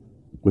me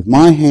with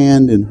my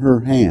hand in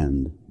her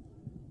hand,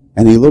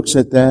 and he looks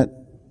at that,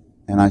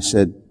 and I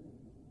said,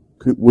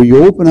 will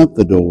you open up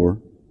the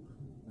door?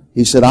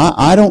 He said,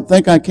 I don't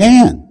think I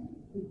can.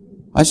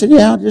 I said,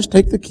 yeah, just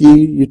take the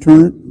key, you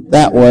turn it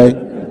that way,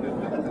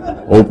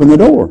 open the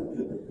door.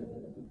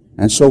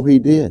 And so he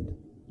did.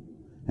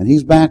 And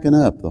he's backing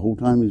up the whole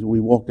time we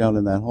walked out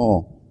in that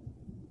hall.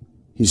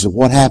 He said,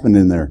 what happened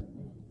in there?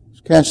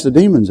 Just cast the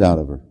demons out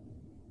of her.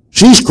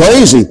 She's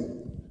crazy.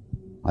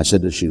 I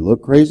said, does she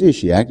look crazy? Is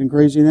she acting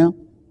crazy now?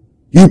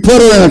 You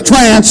put her in a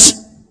trance.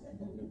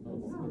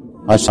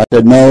 I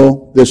said,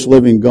 no, this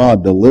living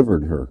God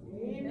delivered her.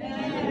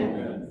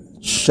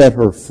 Amen. Set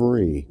her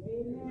free.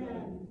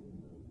 Amen.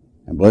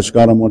 And bless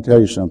God, I'm going to tell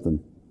you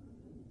something.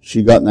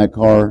 She got in that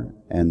car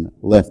and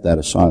left that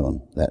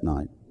asylum that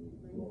night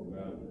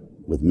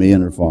with me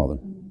and her father.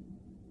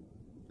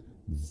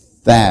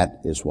 That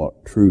is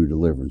what true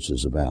deliverance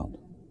is about.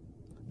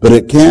 But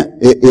it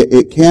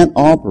can't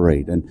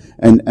operate.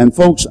 And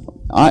folks,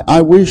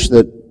 I wish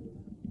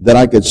that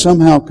I could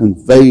somehow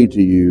convey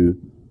to you,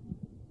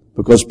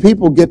 because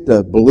people get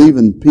to believe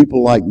in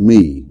people like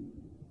me,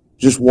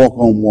 just walk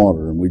on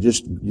water, and we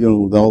just,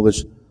 all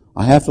this.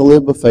 I have to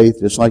live by faith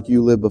just like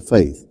you live by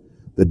faith.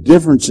 The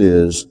difference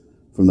is,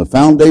 from the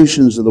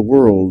foundations of the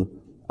world,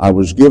 I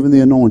was given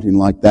the anointing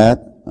like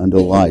that unto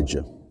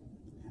Elijah.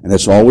 And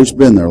it's always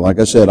been there. Like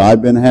I said,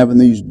 I've been having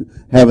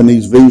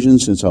these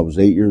visions since I was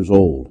 8 years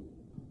old.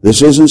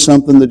 This isn't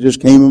something that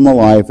just came in my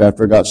life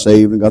after I got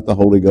saved and got the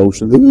Holy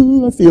Ghost and,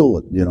 ooh, I feel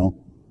it,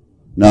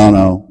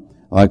 No.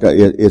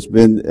 It's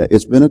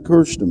been a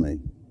curse to me.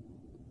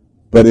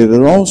 But it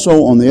had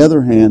also, on the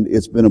other hand,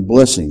 it's been a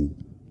blessing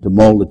to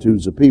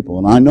multitudes of people.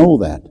 And I know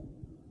that.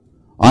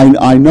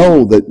 I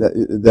know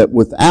that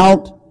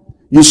without,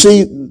 you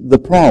see, the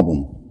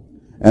problem,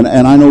 and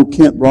I know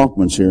Kent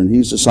Brockman's here, and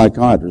he's a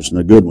psychiatrist and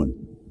a good one.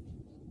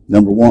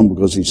 Number one,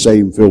 because he's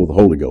saved and filled with the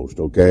Holy Ghost,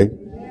 okay?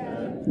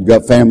 You've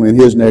got family in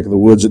his neck of the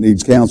woods that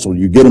needs counsel,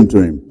 you get them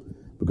to him,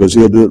 because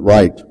he'll do it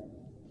right.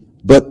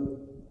 But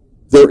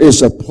there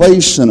is a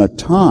place and a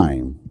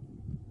time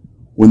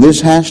when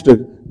this has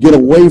to get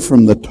away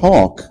from the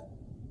talk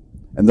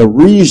and the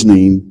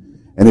reasoning,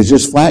 and it's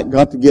just flat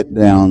got to get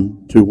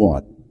down to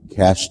what?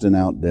 Casting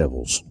out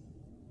devils.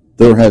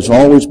 There has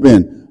always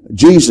been.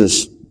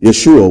 Jesus,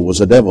 Yeshua,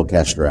 was a devil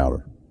caster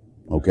outer.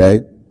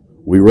 Okay?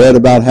 We read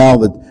about how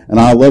that, and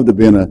I loved it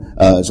being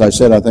as I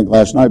said, I think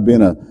last night,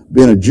 being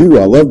a Jew,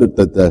 I loved it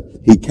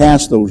that he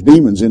cast those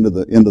demons into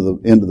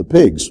the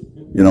pigs.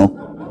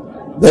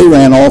 They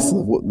ran off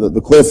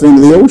the cliff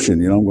into the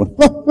ocean. I'm going,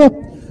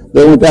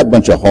 there weren't that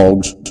bunch of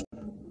hogs.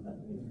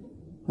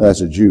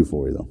 That's a Jew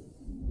for you, though.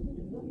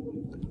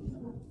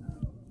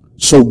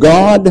 So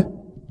God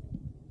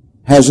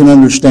has an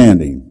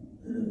understanding.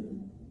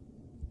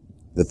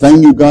 The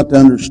thing you've got to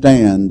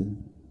understand,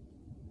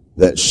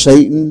 that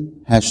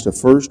Satan has to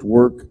first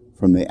work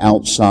from the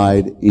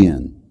outside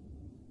in.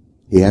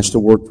 He has to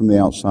work from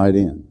the outside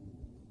in.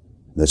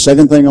 The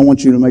second thing I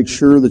want you to make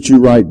sure that you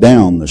write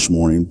down this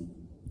morning,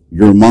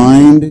 your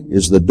mind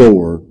is the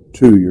door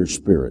to your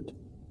spirit.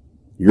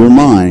 Your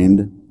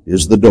mind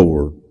is the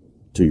door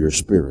to your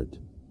spirit.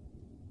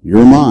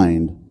 Your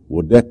mind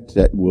will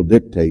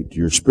dictate to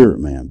your spirit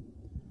man.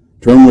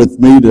 Turn with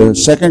me to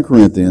 2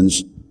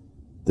 Corinthians,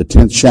 the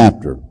 10th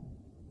chapter.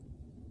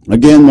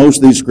 Again, most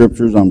of these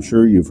scriptures I'm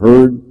sure you've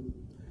heard.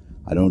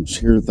 I don't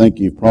think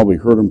you've probably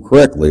heard them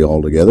correctly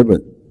altogether,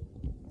 but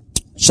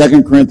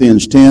 2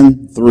 Corinthians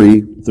 10,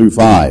 3 through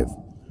 5.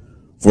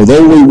 For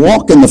though we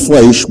walk in the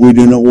flesh, we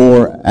do not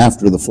war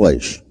after the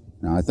flesh.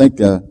 Now, I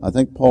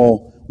think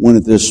Paul went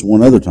at this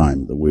one other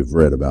time that we've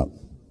read about.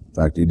 In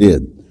fact, he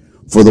did.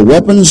 For the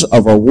weapons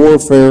of our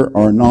warfare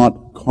are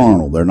not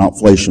carnal. They're not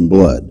flesh and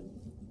blood.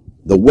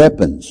 The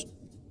weapons.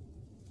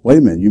 Wait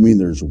a minute, you mean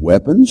there's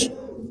weapons?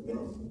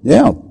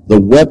 Yeah, the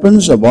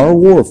weapons of our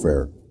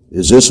warfare.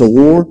 Is this a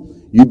war?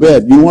 You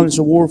bet. You know what it's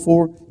a war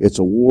for? It's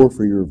a war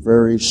for your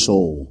very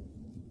soul.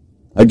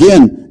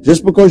 Again,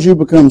 just because you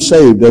become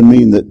saved doesn't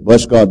mean that,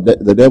 bless God,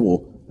 the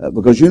devil,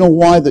 because you know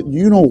why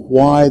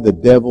the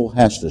devil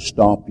has to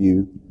stop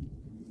you?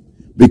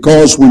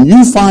 Because when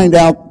you find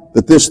out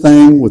that this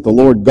thing with the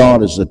Lord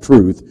God is the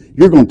truth,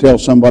 you're going to tell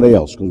somebody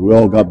else, because we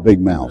all got big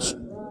mouths.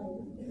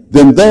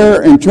 Then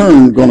they're in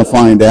turn going to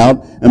find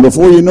out, and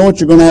before you know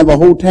it, you're going to have a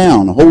whole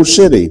town, a whole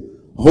city,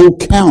 a whole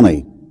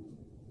county.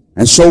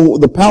 And so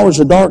the powers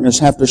of darkness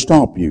have to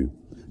stop you.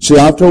 See,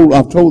 I've told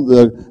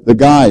the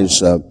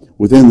guys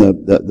within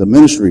the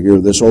ministry here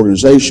of this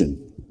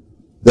organization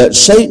that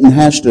Satan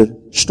has to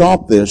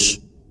stop this.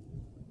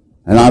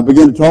 And I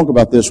began to talk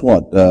about this,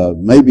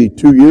 maybe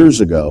 2 years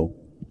ago,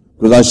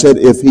 because I said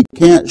if he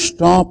can't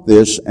stop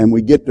this and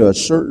we get to a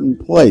certain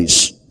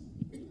place,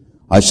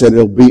 I said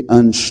it'll be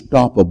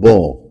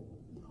unstoppable.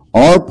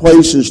 Our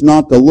place is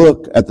not to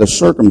look at the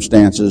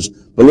circumstances,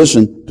 but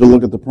listen, to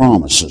look at the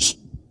promises.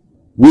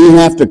 We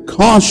have to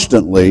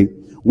constantly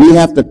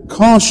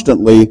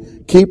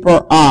keep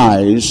our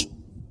eyes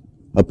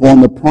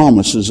upon the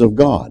promises of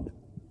God.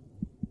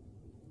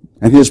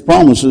 And His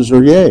promises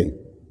are yea,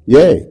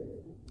 yea.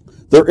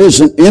 There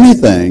isn't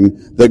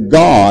anything that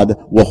God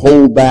will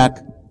hold back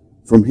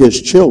from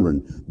His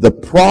children. The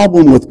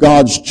problem with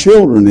God's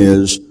children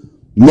is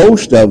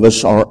most of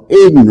us are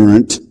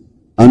ignorant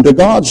unto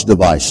God's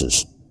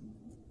devices.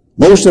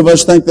 Most of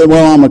us think that,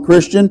 well, I'm a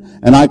Christian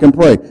and I can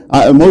pray.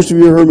 Most of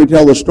you heard me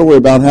tell the story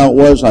about how it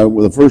was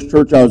with the first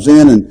church I was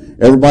in, and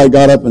everybody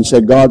got up and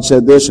said, God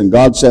said this and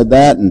God said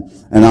that,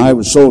 and I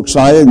was so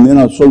excited, and then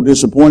I was so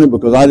disappointed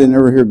because I didn't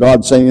ever hear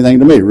God say anything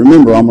to me.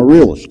 Remember, I'm a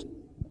realist.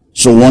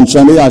 So one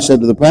Sunday, I said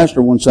to the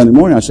pastor one Sunday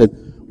morning, I said,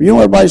 well, you know,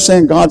 everybody's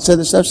saying God said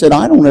this stuff. I said,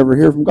 I don't ever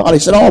hear from God. He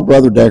said, oh,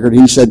 Brother Deckard.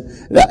 He said,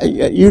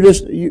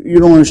 you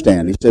don't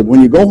understand. He said,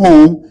 when you go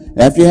home,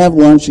 after you have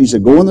lunch, he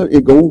said, go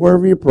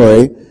wherever you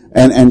pray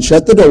and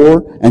shut the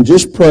door and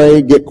just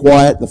pray, get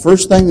quiet. The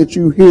first thing that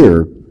you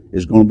hear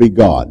is going to be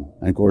God.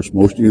 And of course,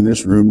 most of you in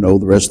this room know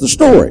the rest of the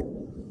story.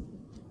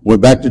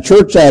 Went back to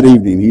church that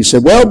evening. He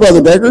said, well,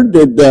 Brother Deckard,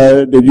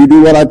 did you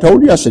do what I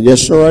told you? I said,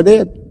 yes, sir, I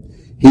did.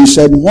 He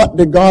said, what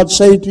did God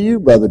say to you,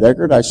 Brother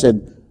Deckard? I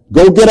said,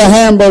 go get a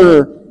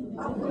hamburger.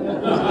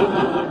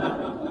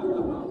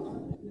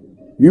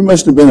 You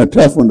must have been a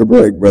tough one to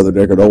break, Brother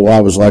Deckard. Oh,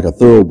 I was like a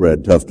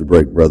thoroughbred tough to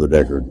break, Brother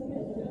Deckard.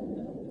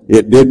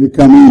 It didn't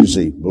come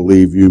easy,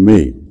 believe you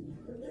me.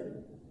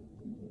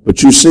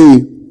 But you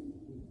see,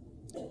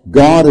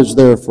 God is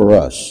there for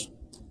us.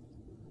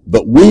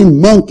 But we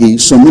monkey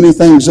so many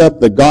things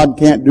up that God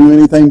can't do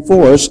anything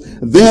for us.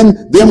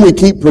 Then we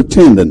keep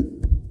pretending.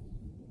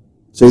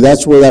 See,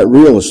 that's where that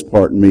realist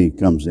part in me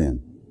comes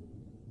in.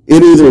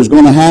 It either is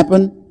going to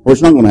happen or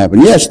it's not going to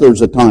happen. Yes,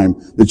 there's a time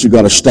that you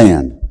got to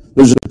stand.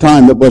 There's a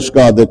time that, bless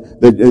God,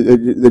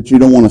 that you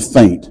don't want to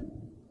faint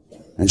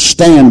and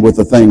stand with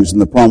the things and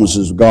the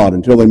promises of God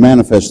until they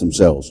manifest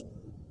themselves.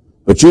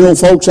 But you know,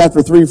 folks,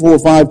 after 3, 4,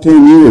 5,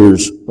 10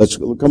 years,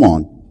 come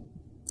on.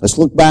 Let's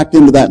look back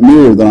into that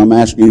mirror that I'm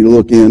asking you to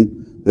look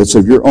in that's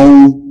of your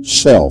own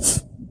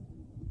self.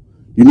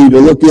 You need to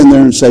look in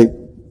there and say,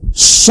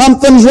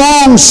 something's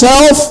wrong,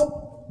 self.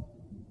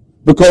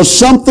 Because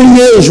something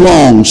is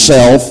wrong,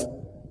 self.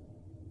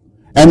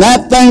 And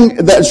that thing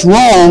that's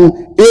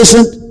wrong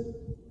isn't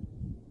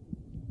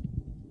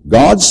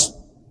God's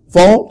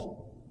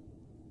fault.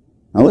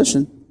 Now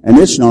listen, and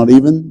it's not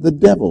even the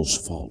devil's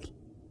fault.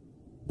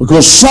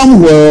 Because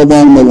somewhere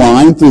along the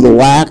line, through the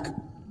lack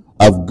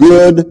of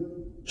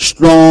good,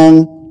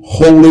 strong,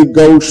 Holy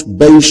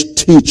Ghost-based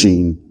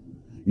teaching,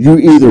 you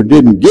either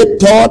didn't get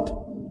taught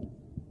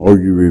or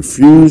you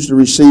refused to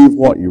receive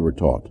what you were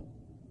taught.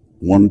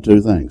 One of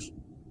two things.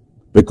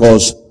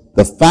 Because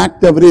the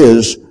fact of it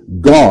is,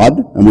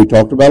 God, and we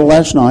talked about it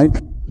last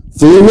night,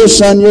 through His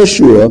Son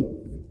Yeshua,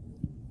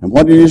 and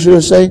what did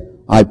Yeshua say?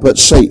 I put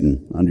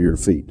Satan under your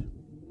feet.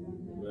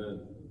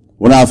 Amen.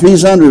 Well, now, if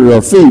He's under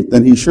our feet,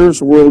 then He sure as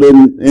the world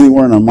isn't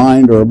anywhere in our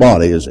mind or our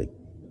body, is He?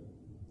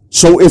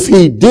 So if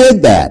He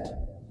did that,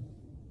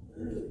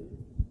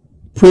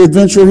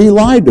 peradventure He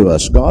lied to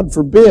us. God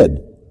forbid.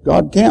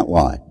 God can't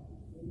lie.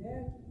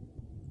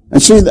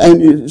 And see,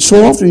 and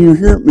so often you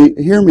hear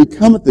me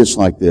come at this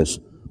like this.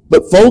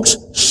 But folks,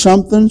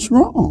 something's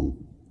wrong.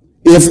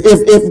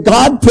 If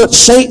God put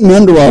Satan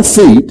under our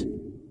feet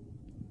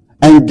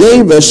and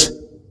gave us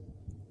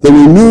the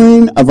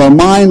renewing of our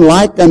mind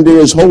like unto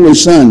His Holy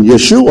Son,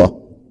 Yeshua,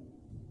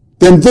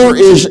 then there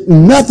is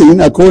nothing,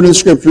 according to the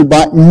Scripture,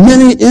 by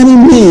any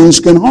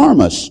means can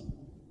harm us.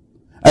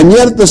 And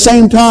yet at the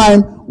same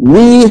time,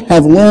 we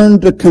have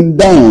learned to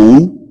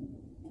condone.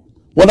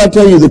 What I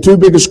tell you, the two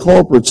biggest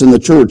culprits in the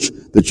church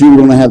that you're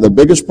going to have the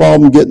biggest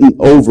problem getting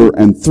over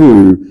and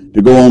through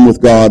to go on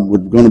with God were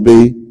going to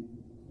be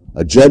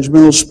a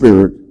judgmental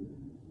spirit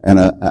and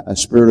a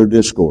spirit of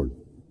discord.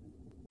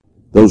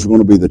 Those are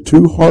going to be the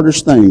two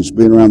hardest things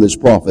being around this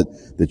prophet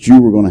that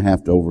you were going to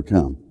have to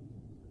overcome.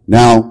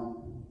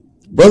 Now,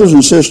 brothers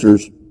and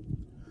sisters,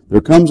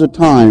 there comes a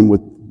time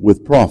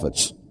with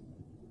prophets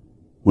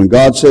when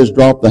God says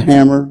drop the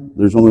hammer,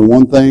 there's only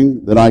one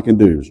thing that I can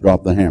do is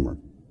drop the hammer.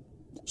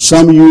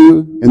 Some of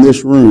you in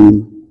this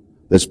room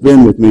that's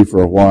been with me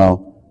for a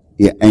while,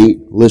 you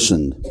ain't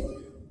listened.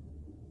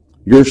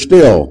 You're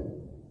still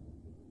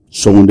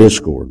sowing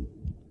discord.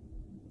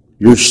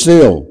 You're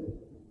still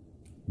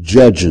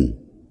judging.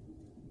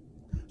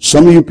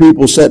 Some of you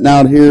people sitting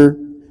out here,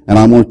 and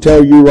I'm going to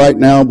tell you right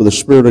now by the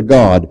Spirit of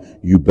God,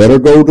 you better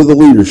go to the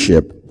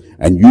leadership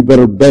and you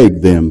better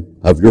beg them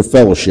of your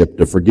fellowship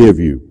to forgive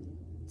you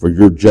for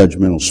your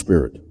judgmental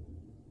spirit.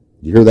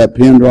 You hear that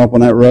pin drop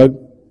on that rug?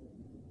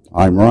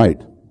 I'm right.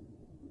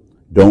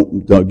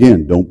 Don't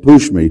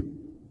push me.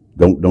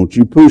 Don't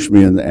you push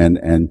me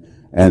and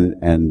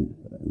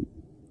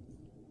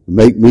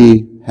make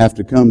me have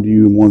to come to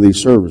you in one of these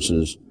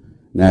services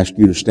and ask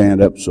you to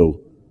stand up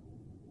so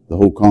the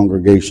whole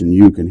congregation and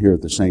you can hear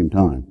at the same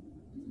time.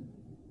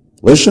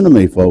 Listen to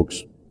me,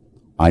 folks.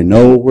 I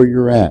know where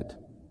you're at.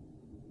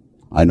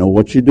 I know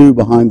what you do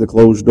behind the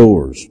closed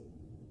doors.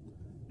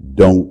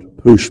 Don't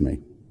push me.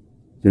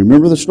 Do you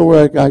remember the story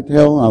I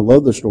tell? I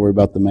love the story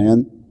about the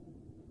man.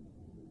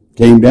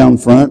 Came down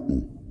front,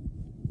 and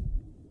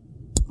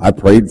I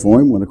prayed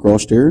for him, went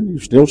across here, and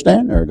he's still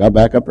standing there. I got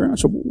back up there, and I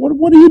said,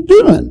 what are you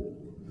doing?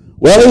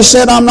 Well, he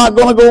said, I'm not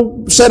going to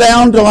go sit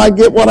down until I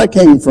get what I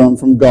came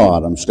from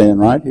God. I'm staying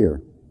right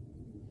here.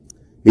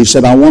 He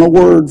said, I want a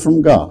word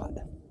from God.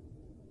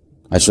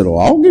 I said, oh,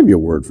 I'll give you a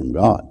word from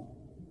God.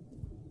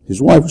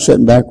 His wife was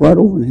sitting back right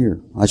over in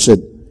here. I said,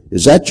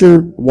 is that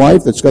your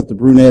wife that's got the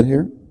brunette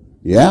hair?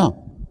 Yeah.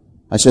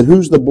 I said,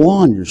 who's the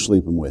blonde you're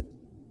sleeping with?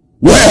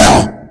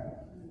 Well!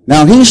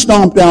 Now, he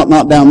stomped out,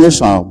 not down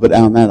this aisle, but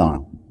down that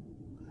aisle.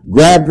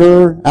 Grabbed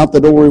her, out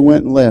the door he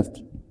went and left.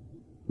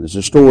 As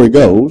the story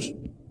goes,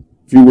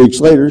 a few weeks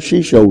later,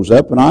 she shows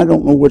up, and I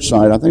don't know which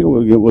side. I think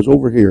it was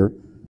over here.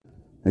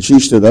 And she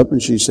stood up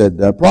and she said,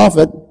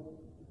 Prophet,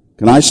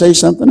 can I say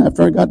something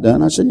after I got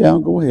done? I said, yeah,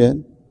 go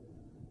ahead.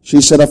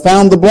 She said, I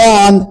found the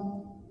blonde.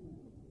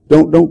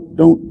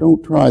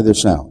 Don't try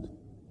this out.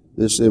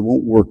 It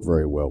won't work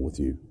very well with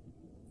you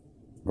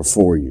or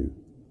for you.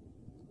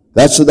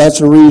 That's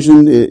a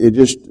reason.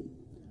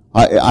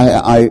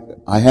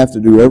 I have to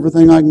do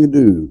everything I can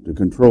do to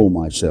control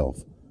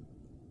myself.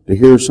 To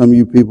hear some of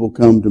you people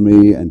come to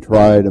me and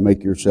try to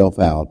make yourself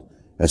out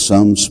as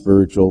some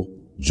spiritual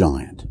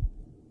giant.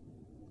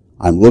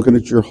 I'm looking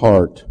at your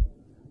heart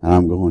and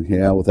I'm going,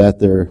 yeah, with that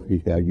there,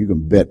 yeah, you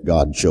can bet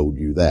God showed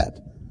you that.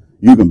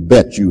 You can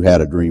bet you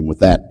had a dream with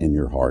that in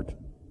your heart.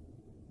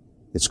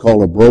 It's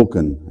called a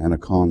broken and a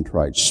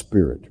contrite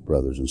spirit,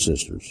 brothers and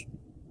sisters.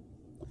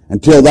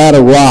 Until that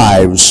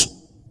arrives,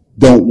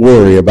 don't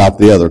worry about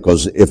the other,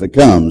 because if it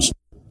comes,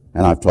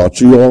 and I've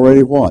taught you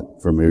already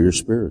what? Familiar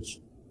spirits.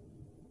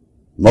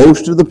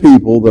 Most of the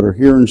people that are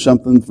hearing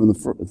something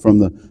from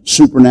the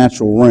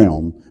supernatural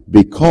realm,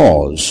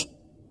 because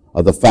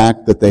of the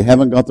fact that they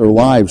haven't got their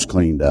lives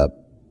cleaned up,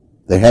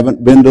 they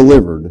haven't been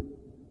delivered,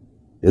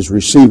 is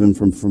receiving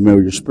from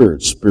familiar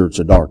spirits, spirits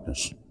of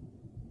darkness.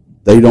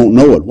 They don't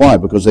know it. Why?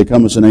 Because they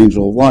come as an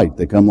angel of light.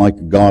 They come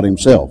like God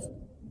himself.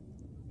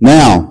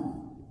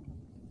 Now,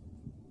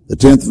 the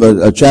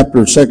 10th chapter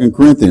of 2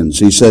 Corinthians,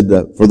 he said,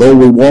 for though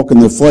we walk in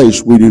the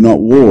flesh, we do not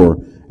war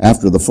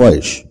after the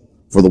flesh.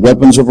 For the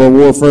weapons of our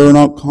warfare are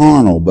not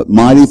carnal, but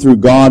mighty through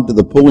God to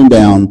the pulling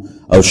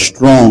down of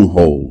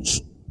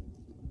strongholds.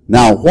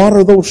 Now, what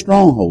are those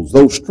strongholds?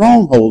 Those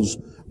strongholds,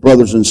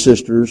 brothers and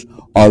sisters,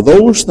 are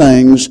those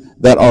things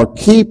that are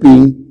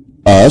keeping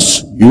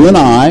us, you and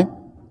I,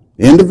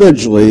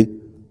 individually,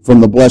 from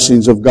the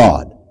blessings of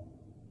God,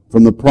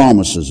 from the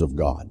promises of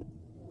God.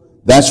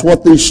 That's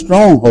what these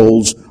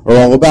strongholds are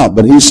all about.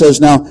 But he says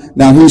now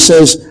he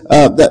says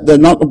that they're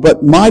not,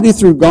 but mighty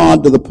through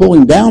God to the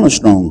pulling down of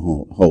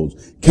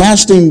strongholds,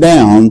 casting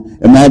down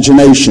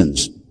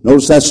imaginations.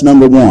 Notice that's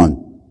number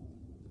one.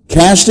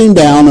 Casting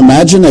down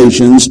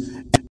imaginations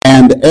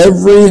and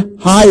every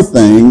high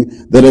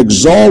thing that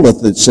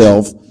exalteth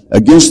itself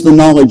against the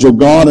knowledge of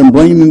God, and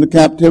bringing into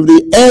captivity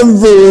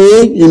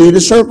you need to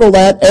circle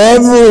that,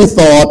 every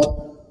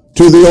thought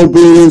to the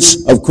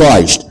obedience of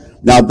Christ.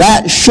 Now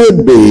that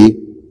should be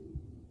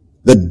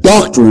the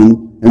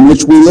doctrine in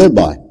which we live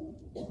by.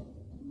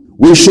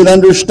 We should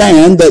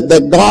understand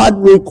that God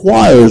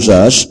requires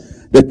us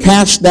to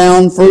cast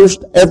down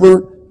first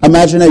every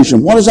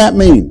imagination. What does that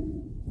mean?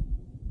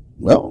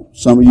 Well,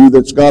 some of you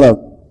that's got a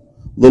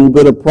little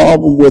bit of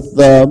problem with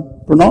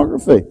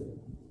pornography.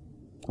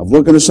 Of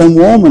looking at some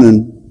woman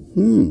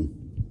and,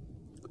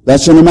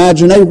 that's an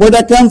imagination. Where'd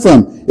that come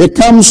from? It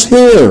comes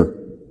here.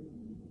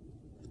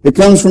 It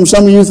comes from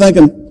some of you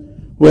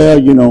thinking, well,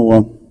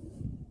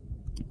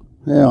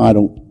 I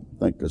don't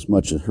think as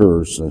much of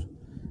hers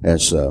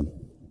as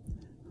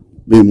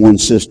being one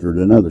sister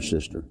to another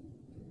sister.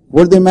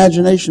 Where did the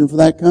imagination for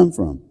that come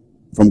from?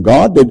 From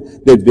God?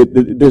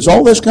 Does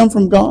all this come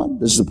from God?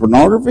 Does the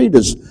pornography?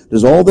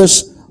 Does all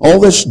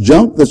this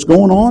junk that's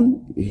going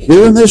on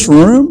here in this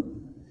room?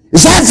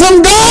 Is that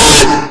from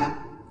God?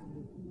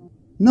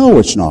 No,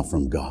 it's not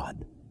from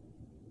God.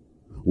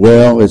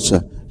 Well, it's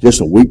just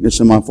a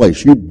weakness in my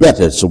flesh. You bet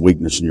it's a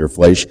weakness in your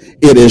flesh.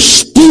 It is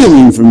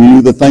stealing from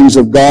you the things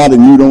of God,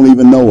 and you don't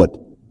even know it.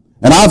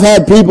 And I've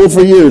had people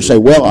for years say,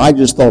 well, I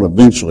just thought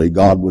eventually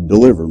God would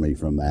deliver me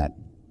from that.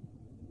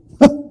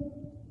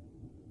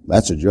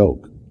 That's a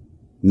joke.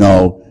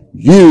 No,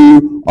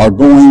 you are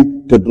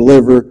going to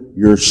deliver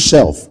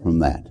yourself from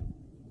that.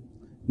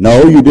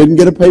 No, you didn't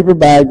get a paper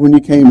bag when you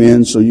came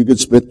in so you could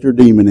spit your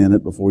demon in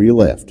it before you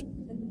left.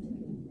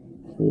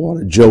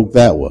 What a joke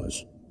that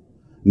was.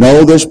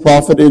 No, this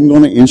prophet isn't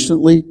going to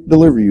instantly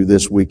deliver you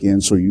this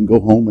weekend so you can go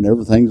home and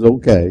everything's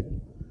okay.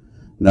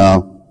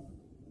 No,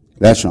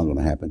 that's not going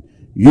to happen.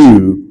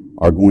 You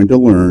are going to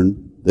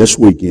learn this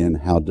weekend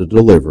how to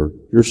deliver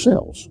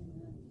yourselves.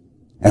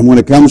 And when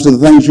it comes to the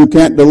things you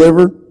can't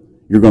deliver,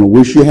 you're going to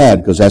wish you had,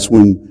 because that's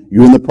when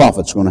you and the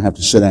prophet's going to have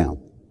to sit down.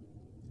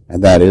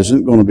 And that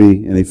isn't going to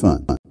be any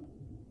fun.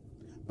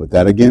 But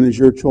that again is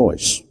your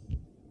choice.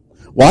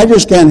 Well, I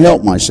just can't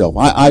help myself.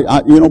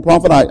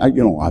 Prophet,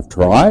 I've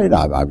tried,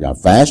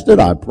 I've fasted,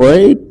 I've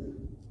prayed.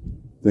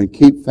 Then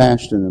keep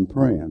fasting and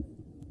praying.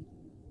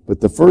 But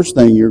the first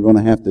thing you're going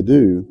to have to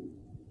do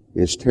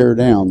is tear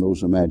down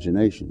those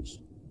imaginations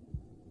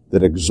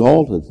that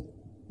exalted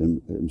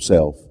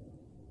himself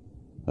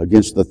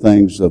against the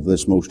things of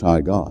this Most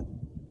High God.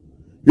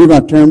 You're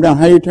going to tear them down.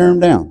 How do you tear them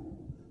down?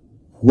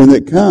 When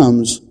it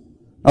comes,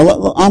 I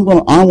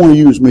want to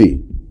use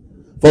me.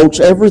 Folks,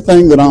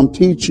 everything that I'm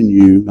teaching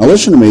you, now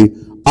listen to me,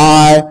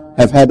 I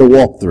have had to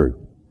walk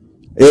through.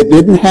 It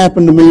didn't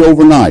happen to me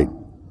overnight.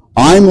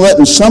 I'm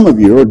letting some of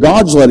you, or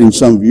God's letting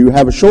some of you,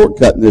 have a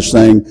shortcut in this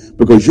thing,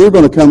 because you're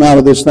going to come out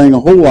of this thing a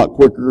whole lot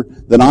quicker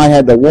than I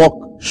had to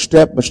walk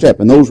step by step.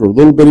 And those were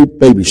little bitty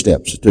baby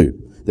steps too.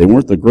 They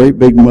weren't the great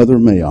big Mother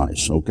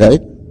May-I's, okay?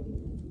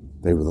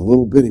 They were the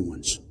little bitty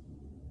ones.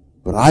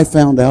 But I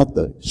found out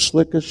the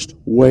slickest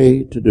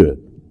way to do it.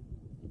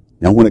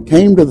 Now, when it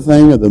came to the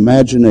thing of the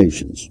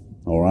imaginations,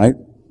 all right,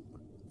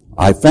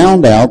 I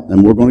found out,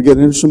 and we're going to get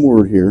into some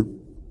word here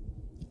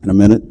in a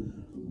minute,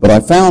 but I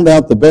found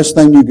out the best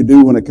thing you could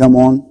do when it come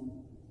on.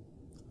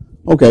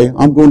 Okay,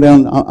 I'm going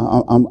down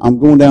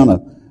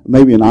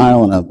maybe an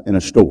aisle in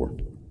a store,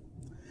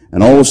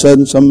 and all of a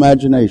sudden some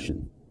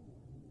imagination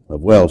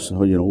of, well,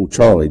 so, old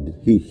Charlie,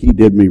 he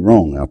did me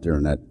wrong out there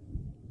at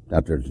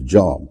the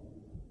job.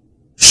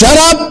 Shut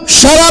up,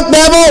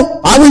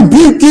 devil! I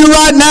rebuke you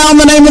right now in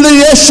the name of the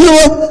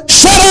Yeshua.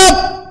 Shut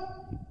up!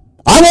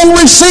 I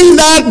won't receive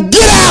that.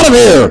 Get out of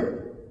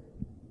here!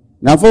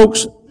 Now,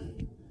 folks,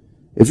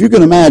 if you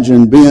can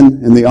imagine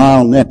being in the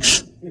aisle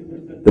next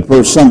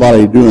to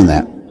somebody doing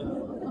that,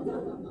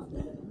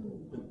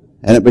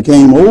 and it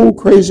became old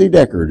crazy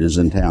Deckard is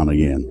in town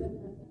again.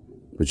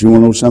 But you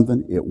want to know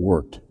something? It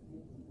worked.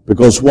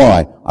 Because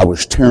why? I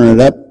was tearing it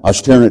up, I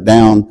was tearing it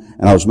down,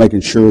 and I was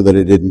making sure that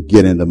it didn't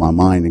get into my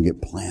mind and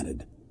get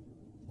planted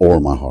over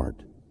my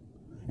heart.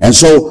 And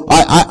so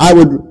I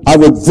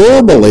would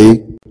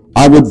verbally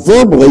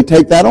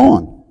take that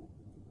on.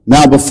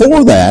 Now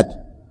before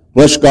that,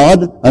 bless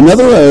God,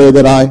 another area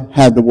that I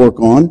had to work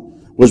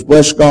on was,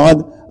 bless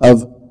God,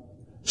 of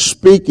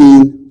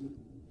speaking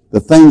the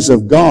things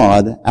of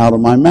God out of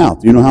my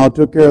mouth. You know how I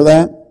took care of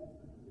that?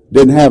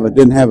 Didn't have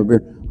a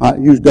beer. I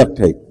used duct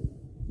tape.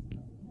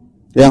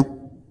 Yeah.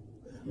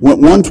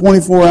 Went one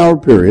 24-hour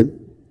period.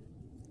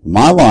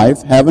 My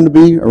life, having to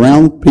be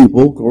around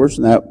people, of course,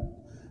 and that.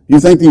 You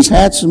think these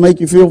hats will make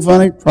you feel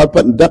funny? Try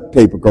putting duct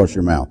tape across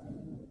your mouth.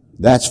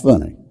 That's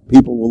funny.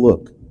 People will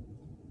look.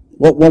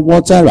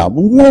 What's that about?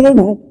 Why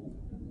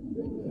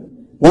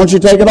don't you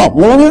take it off?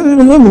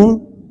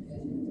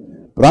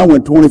 But I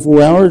went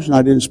 24 hours and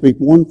I didn't speak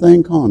one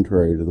thing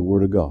contrary to the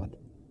Word of God.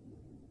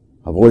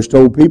 I've always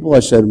told people, I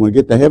said, when I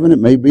get to heaven, it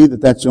may be that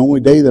that's the only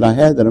day that I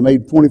had that I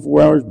made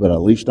 24 hours, but at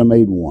least I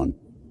made one.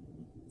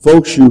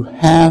 Folks, you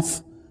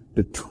have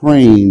to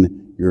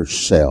train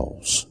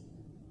yourselves.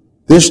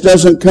 This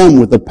doesn't come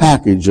with the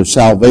package of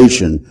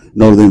salvation,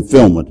 nor the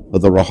fulfillment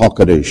of the Ruach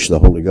HaKodesh, the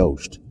Holy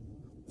Ghost.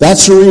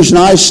 That's the reason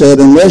I said,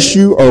 unless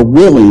you are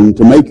willing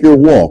to make your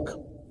walk,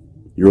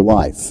 your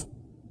life,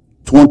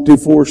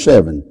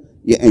 24/7,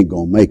 you ain't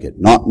going to make it.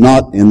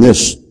 Not in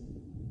this,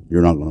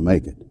 you're not going to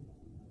make it.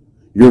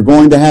 You're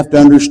going to have to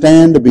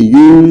understand to be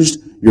used.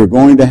 You're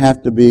going to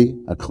have to be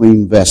a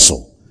clean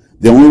vessel.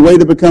 The only way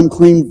to become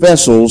clean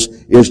vessels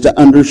is to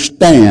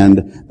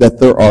understand that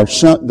there are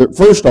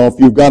first off,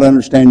 you've got to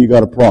understand you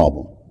got a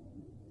problem.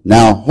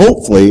 Now,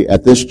 hopefully,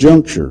 at this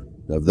juncture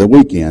of the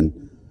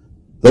weekend,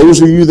 those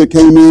of you that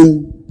came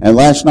in, and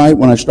last night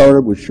when I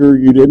started was sure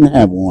you didn't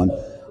have one,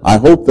 I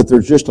hope that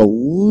there's just a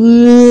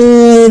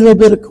little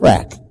bit of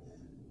crack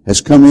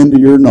has come into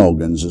your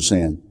noggins of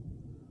saying,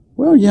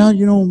 well, yeah,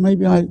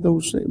 maybe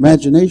those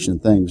imagination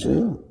things,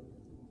 yeah.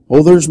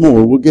 Oh, there's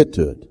more. We'll get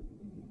to it.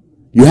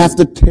 You have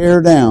to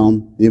tear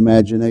down the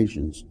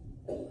imaginations.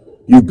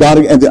 You've got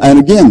to, and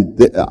again,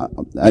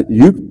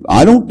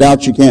 I don't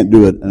doubt you can't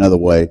do it another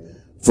way.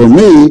 For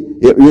me,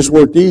 it just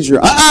worked easier.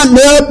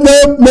 Nope,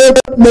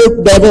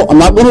 devil. I'm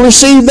not going to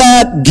receive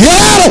that. Get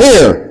out of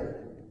here!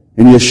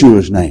 In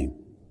Yeshua's name.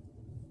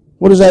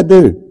 What does that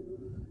do?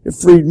 It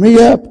freed me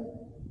up.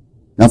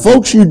 Now,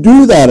 folks, you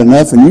do that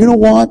enough, and you know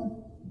what?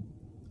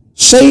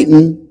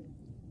 Satan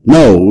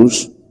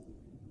knows,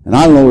 and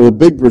I know a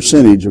big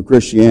percentage of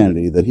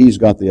Christianity, that he's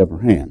got the upper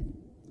hand.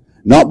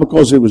 Not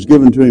because it was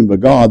given to him by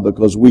God,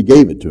 because we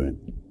gave it to him.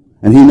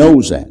 And he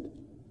knows that.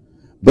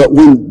 But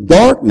when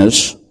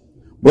darkness,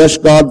 bless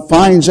God,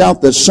 finds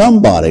out that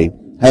somebody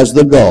has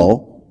the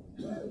gall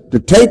to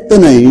take the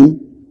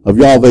name of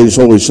Yahweh's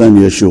Holy Son,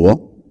 Yeshua,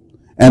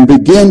 and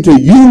begin to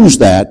use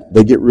that,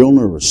 they get real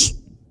nervous.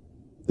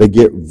 They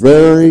get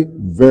very,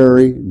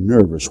 very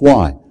nervous.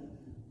 Why?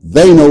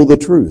 They know the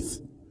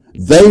truth.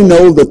 They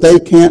know that they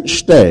can't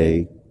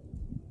stay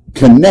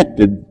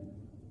connected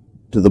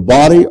to the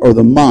body or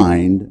the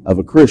mind of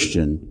a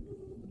Christian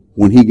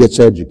when he gets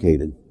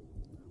educated.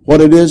 What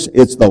it is,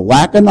 it's the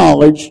lack of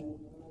knowledge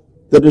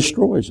that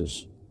destroys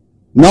us.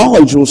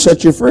 Knowledge will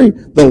set you free.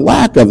 The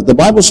lack of it. The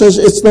Bible says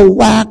it's the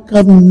lack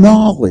of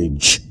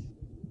knowledge.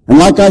 And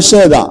like I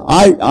said,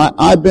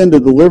 I've been to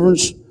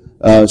deliverance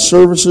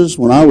services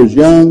when I was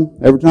young.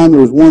 Every time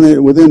there was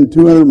one within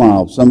 200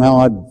 miles, somehow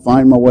I'd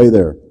find my way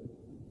there.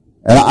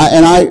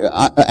 And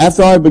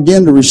after I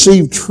began to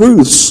receive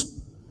truths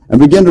and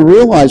begin to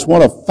realize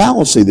what a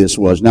fallacy this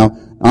was. Now,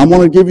 I'm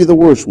going to give you the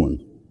worst one.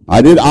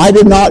 I did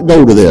not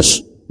go to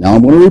this. Now,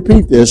 I'm going to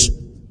repeat this.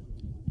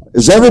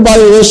 Is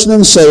everybody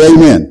listening? Say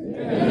amen.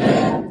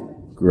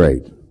 Amen.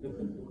 Great.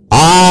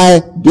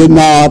 I did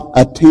not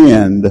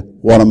attend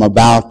what I'm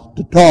about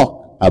to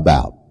talk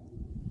about.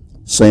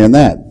 Saying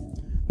that,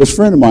 this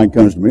friend of mine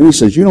comes to me and he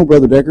says,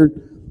 Brother Deckard,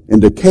 in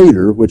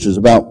Decatur, which is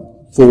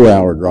about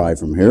 4-hour drive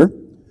from here,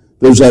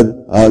 there's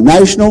a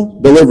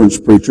national deliverance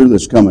preacher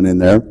that's coming in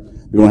there.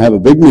 They're going to have a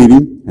big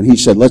meeting, and he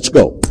said, let's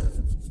go.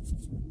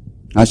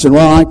 I said,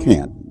 well, I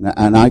can't.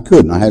 And I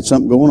couldn't. I had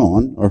something going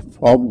on, or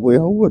probably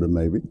I would have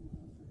maybe.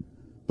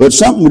 But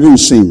something didn't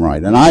seem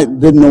right. And I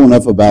didn't know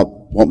enough about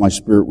what my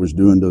spirit was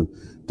doing to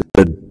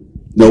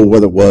know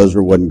whether it was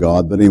or wasn't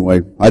God. But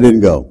anyway, I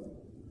didn't go.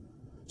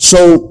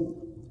 So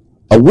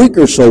a week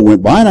or so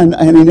went by,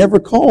 and he never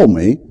called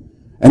me.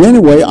 And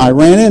anyway, I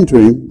ran into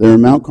him there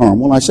in Mount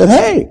Carmel, and I said,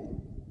 hey.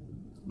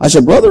 I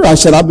said, brother, I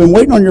said, I've been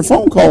waiting on your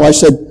phone call. I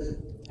said,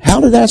 how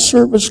did that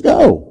service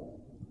go?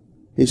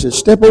 He said,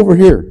 step over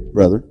here,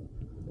 brother.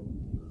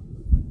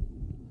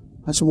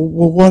 I said,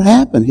 well, what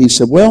happened? He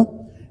said,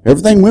 well,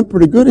 everything went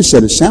pretty good. He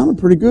said, it sounded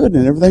pretty good,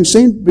 and everything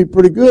seemed to be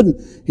pretty good.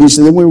 And he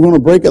said, then we were going to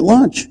break at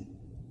lunch.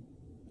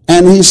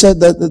 And he said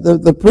that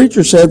the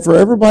preacher said for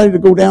everybody to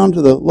go down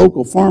to the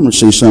local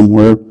pharmacy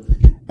somewhere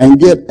and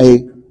get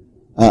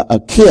a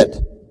kit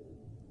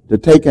to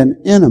take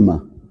an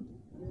enema.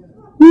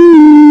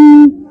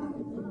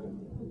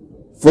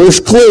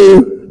 First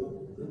clue.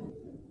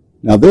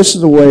 Now this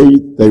is the way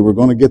they were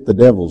going to get the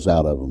devils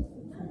out of them.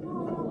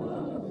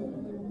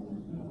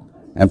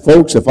 And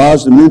folks, if I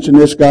was to mention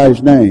this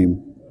guy's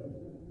name,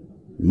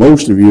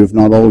 most of you, if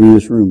not all of you in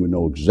this room, would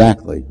know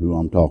exactly who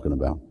I'm talking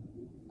about.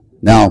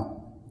 Now,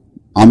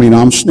 I mean,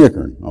 I'm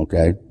snickering,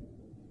 okay?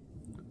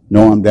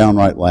 No, I'm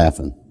downright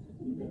laughing.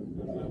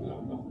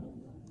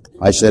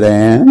 I said,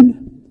 and?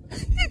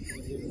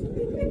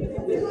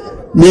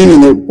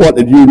 Meaning that, what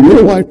did you and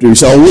your wife do? He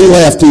said, oh, we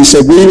left. He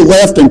said, we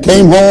left and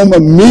came home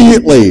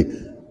immediately.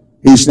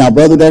 He said, now,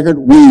 Brother Deckard,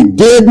 we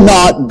did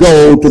not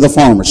go to the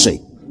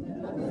pharmacy.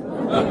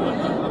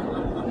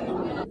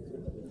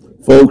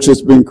 Folks,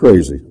 it's been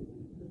crazy.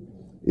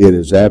 It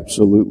is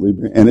absolutely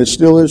been, and it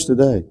still is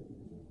today.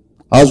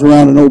 I was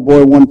around an old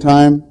boy one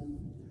time.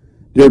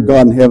 Dear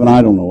God in heaven,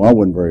 I don't know. I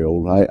wasn't very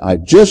old. I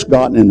just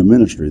gotten into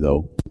ministry,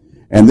 though.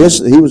 And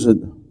he was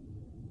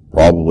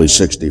probably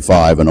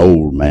 65, an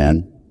old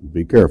man.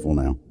 Be careful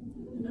now.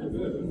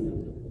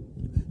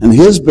 And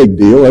his big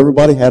deal,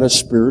 everybody had a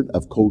spirit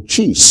of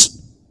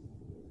Cochise,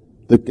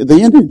 the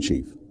Indian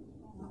chief.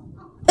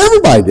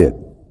 Everybody did.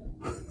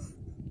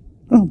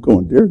 I'm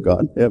going, dear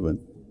God in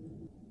heaven.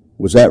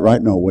 Was that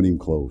right? No, it wasn't even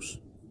close.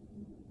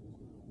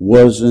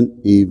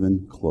 Wasn't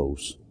even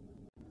close.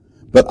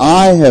 But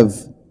I have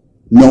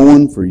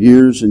known for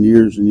years and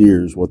years and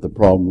years what the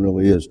problem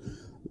really is.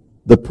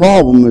 The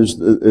problem is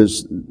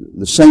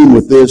the same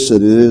with this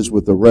that it is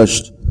with the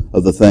rest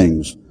of the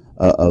things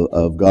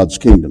of God's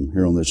kingdom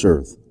here on this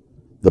earth.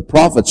 The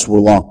prophets were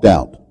locked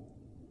out.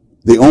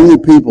 The only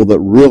people that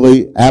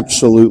really,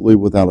 absolutely,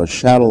 without a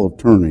shadow of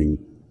turning,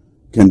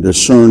 can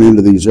discern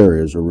into these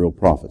areas are real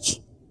prophets.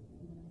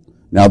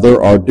 Now,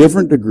 there are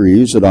different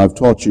degrees that I've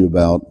taught you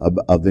about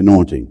of the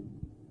anointing.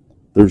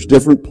 There's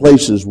different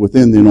places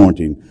within the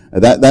anointing.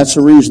 That's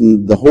the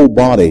reason the whole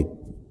body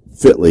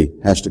fitly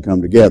has to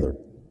come together.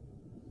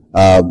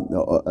 No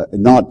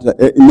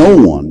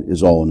one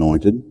is all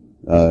anointed.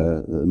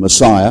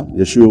 Messiah,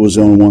 Yeshua, was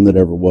the only one that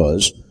ever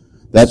was.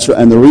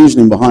 And the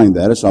reasoning behind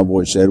that, as I've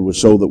always said, was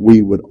so that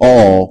we would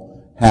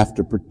all have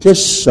to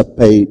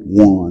participate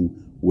one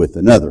with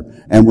another.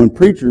 And when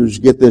preachers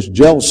get this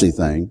jealousy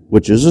thing,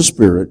 which is a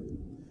spirit,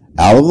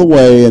 out of the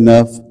way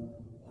enough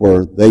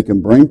where they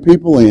can bring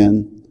people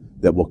in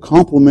that will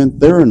complement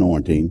their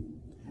anointing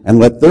and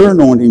let their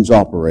anointings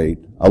operate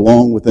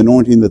along with the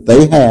anointing that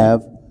they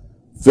have,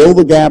 fill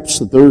the gaps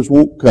that theirs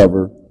won't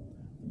cover,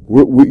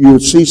 you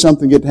would see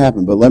something get to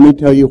happen. But let me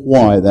tell you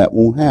why that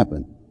won't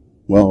happen.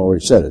 Well, I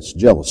already said it's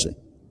jealousy.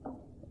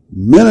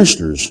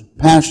 Ministers,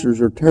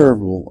 pastors are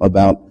terrible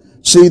about,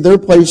 see, their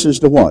place is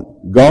to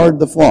what? Guard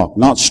the flock,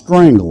 not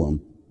strangle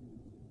them.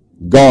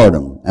 Guard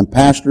them. And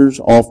pastors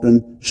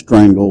often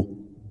strangle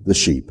the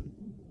sheep.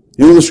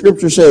 You know, the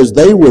scripture says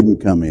they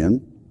wouldn't come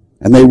in,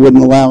 and they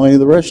wouldn't allow any of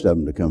the rest of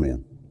them to come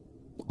in.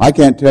 I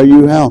can't tell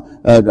you how.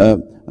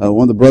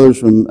 One of the brothers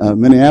from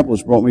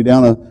Minneapolis brought me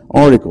down an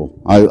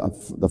article.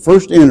 The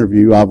first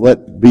interview I've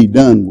let be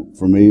done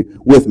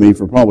with me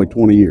for probably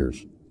 20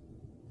 years.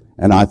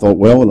 And I thought,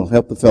 well, it'll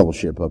help the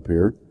fellowship up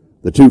here,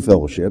 the two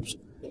fellowships.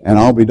 And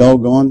I'll be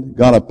doggone,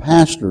 got a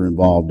pastor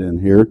involved in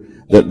here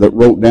that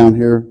wrote down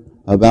here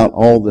about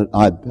all that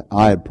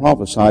I had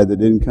prophesied that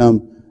didn't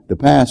come to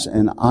pass,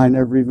 and I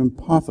never even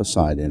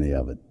prophesied any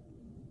of it.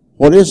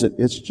 What is it?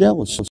 It's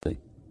jealousy.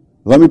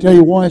 Let me tell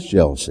you why it's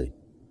jealousy.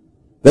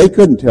 They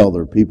couldn't tell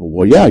their people,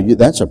 well, yeah,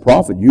 that's a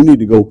prophet. You need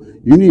to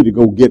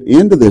go get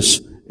into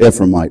this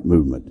Ephraimite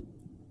movement.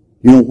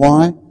 You know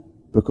why?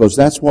 Because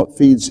that's what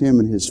feeds him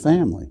and his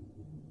family.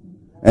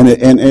 And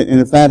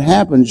if that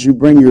happens, you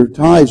bring your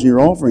tithes and your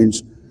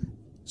offerings,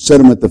 set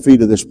them at the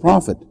feet of this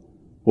prophet.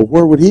 Well,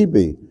 where would he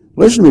be?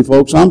 Listen to me,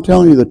 folks. I'm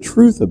telling you the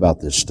truth about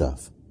this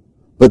stuff.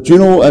 But you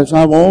know, as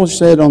I've always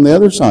said on the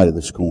other side of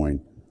this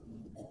coin,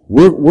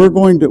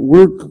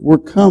 we're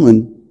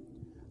coming.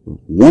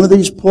 One of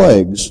these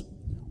plagues,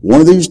 one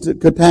of these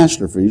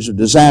catastrophes or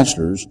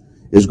disasters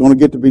is going to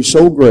get to be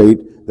so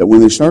great that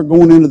when they start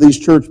going into these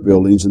church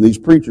buildings and these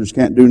preachers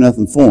can't do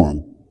nothing for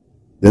them,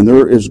 then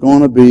there is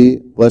going to be,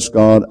 bless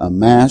God, a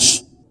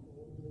mass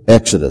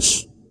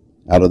exodus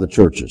out of the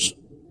churches.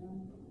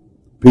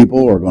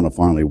 People are going to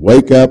finally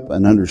wake up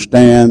and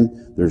understand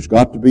there's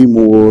got to be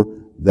more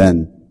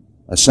than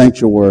a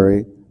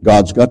sanctuary.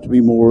 God's got to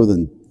be more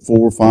than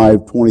 4,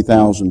 5,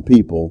 20,000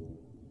 people.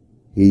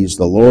 He's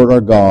the Lord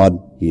our God.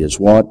 He is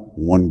what?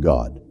 One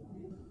God.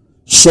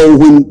 So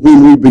when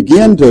we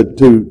begin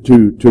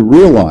to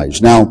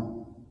realize,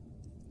 now,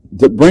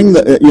 to bring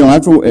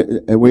after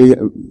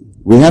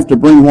we have to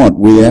bring what?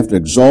 We have to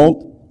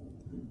exalt,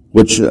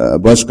 which,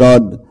 bless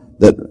God,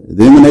 that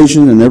the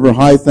emanation and every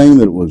high thing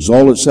that will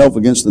exalt itself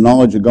against the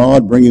knowledge of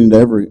God, bringing into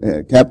every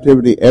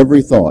captivity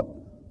every thought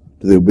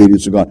to the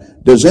obedience of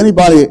God. Does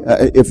anybody,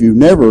 if you've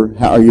never,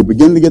 are you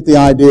beginning to get the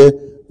idea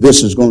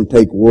this is going to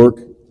take work?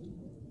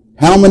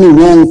 How many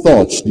wrong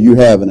thoughts do you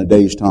have in a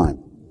day's time?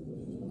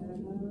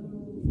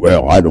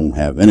 Well, I don't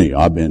have any.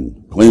 I've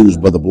been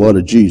cleansed by the blood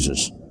of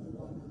Jesus.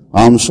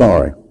 I'm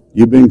sorry.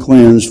 You've been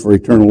cleansed for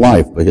eternal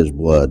life by His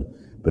blood,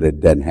 but it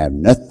doesn't have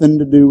nothing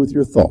to do with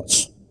your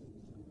thoughts.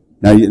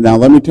 Now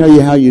let me tell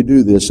you how you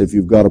do this if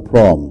you've got a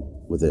problem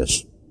with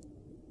this.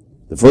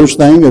 The first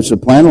thing is a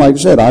plan. Like I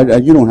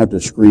said, you don't have to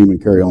scream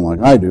and carry on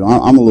like I do.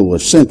 I'm a little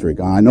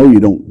eccentric. I know you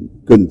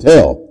couldn't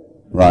tell,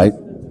 right?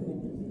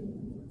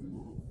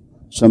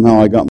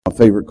 Somehow I got my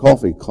favorite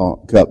coffee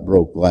cup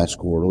broke last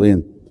quarterly,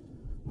 and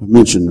I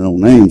mentioned no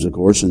names, of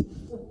course. And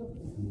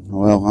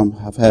well,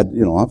 I've had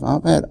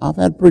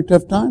a pretty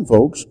tough time,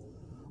 folks.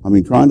 I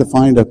mean, trying to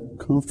find a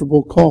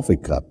comfortable coffee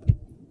cup.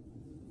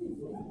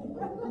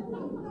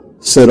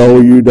 Said, oh,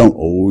 you don't?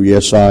 Oh,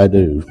 yes, I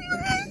do.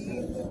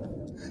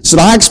 Said,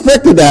 I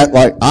expected that.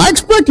 Like, I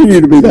expected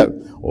you to be that.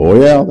 Oh,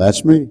 yeah,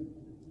 that's me.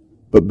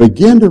 But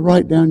begin to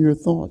write down your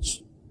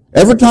thoughts.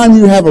 Every time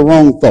you have a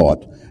wrong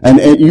thought, and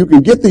you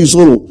can get these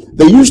little,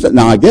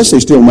 now I guess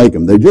they still make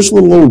them. They're just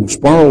little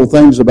spiral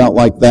things about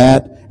like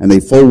that, and they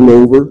fold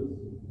over.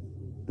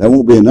 That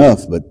won't be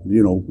enough, but,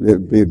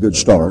 it'd be a good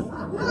start.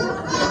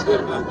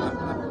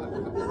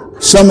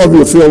 Some of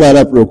you fill that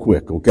up real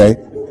quick, okay?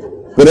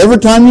 But every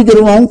time you get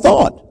a wrong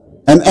thought.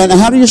 And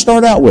how do you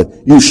start out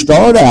with? You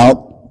start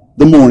out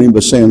the morning by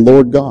saying,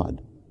 Lord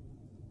God.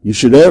 You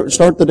should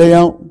start the day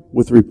out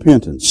with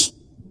repentance.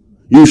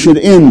 You should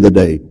end the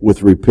day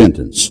with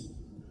repentance.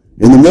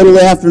 In the middle of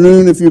the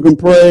afternoon, if you can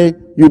pray,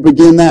 you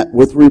begin that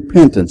with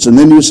repentance. And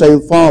then you say,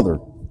 Father,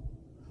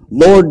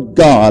 Lord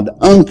God,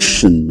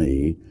 unction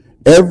me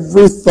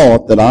every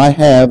thought that I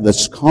have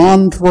that's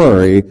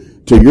contrary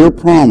to your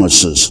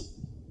promises,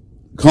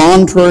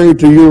 contrary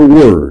to your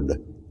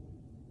word,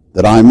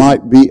 that I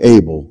might be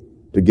able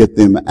to get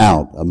them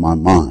out of my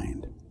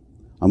mind.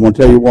 I'm going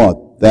to tell you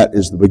what, that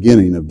is the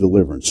beginning of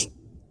deliverance.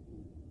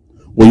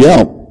 Well,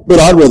 yeah, but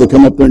I'd rather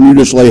come up there and you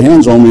just lay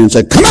hands on me and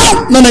say, come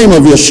out in the name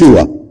of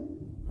Yeshua.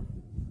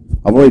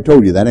 I've already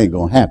told you that ain't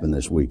going to happen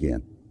this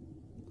weekend.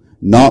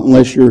 Not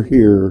unless you're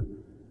here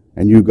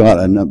and you got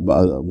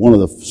one of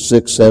the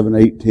 6, 7,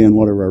 8, 10,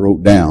 whatever I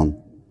wrote down.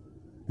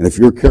 And if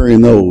you're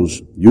carrying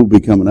those, you'll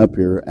be coming up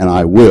here and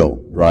I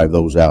will drive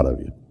those out of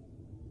you.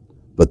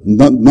 But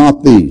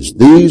not these.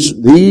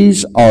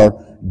 These are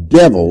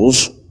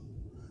devils.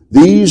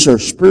 These are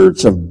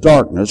spirits of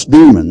darkness,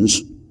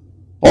 demons,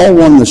 all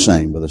one and the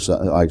same. But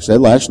like I said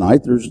last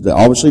night, there's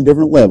obviously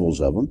different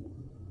levels of them.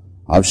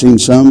 I've seen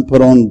some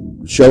put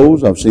on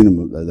shows. I've seen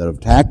them that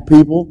attack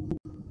people.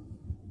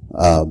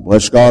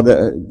 Bless God,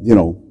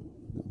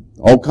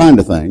 all kind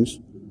of things.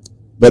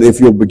 But if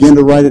you'll begin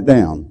to write it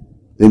down,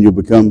 then you'll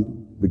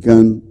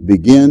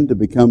begin to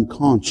become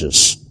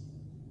conscious.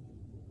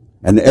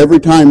 And every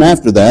time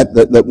after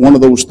that one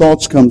of those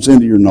thoughts comes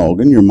into your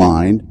noggin, your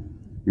mind,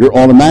 you're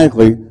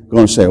automatically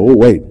going to say, oh,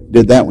 wait,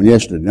 did that one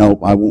yesterday. No,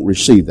 I won't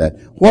receive that.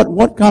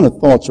 What kind of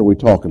thoughts are we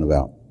talking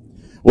about?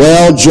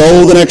 Well,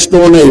 Joe, the next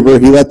door neighbor,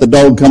 he let the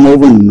dog come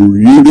over and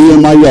really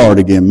in my yard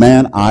again.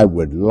 Man, I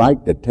would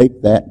like to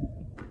take that.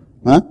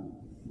 Huh?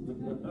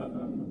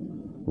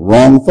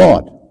 Wrong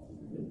thought.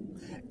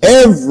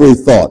 Every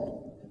thought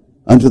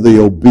unto the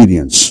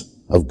obedience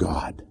of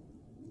God.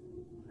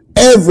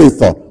 Every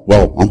thought.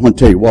 Well, I'm going to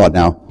tell you what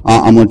now.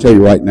 I'm going to tell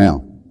you right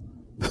now.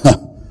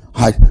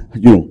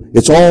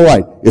 It's all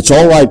right. It's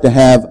all right to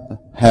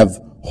have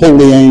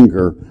holy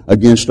anger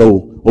against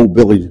old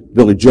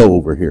Billy Joe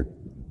over here.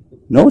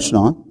 No, it's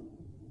not.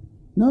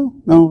 No.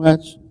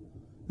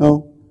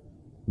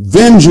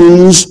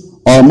 Vengeance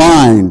are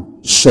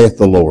mine, saith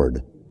the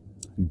Lord.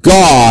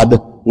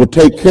 God will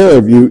take care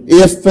of you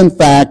if, in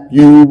fact,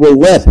 you will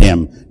let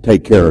Him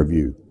take care of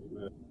you.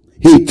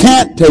 He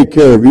can't take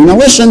care of you. Now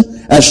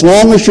listen, as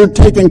long as you're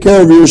taking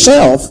care of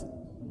yourself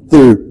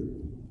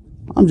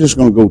I'm just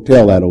going to go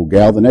tell that old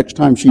gal the next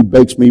time she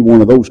bakes me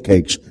one of those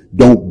cakes,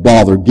 don't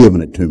bother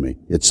giving it to me.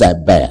 It's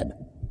that bad.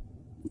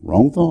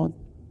 Wrong thought.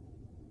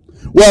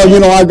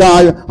 Well,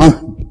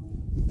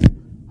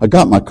 I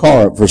got my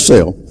car up for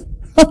sale.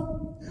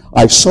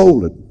 I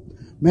sold it.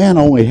 Man,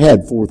 I only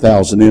had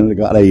 4,000 in it. I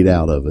got 8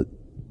 out of it.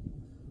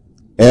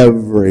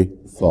 Every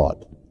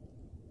thought.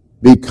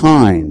 Be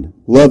kind,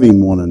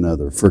 loving one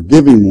another,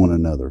 forgiving one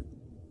another,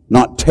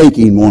 not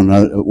taking one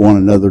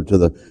another to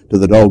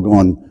the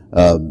doggone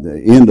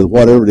end of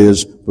whatever it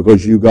is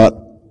because you got.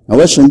 Now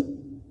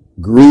listen,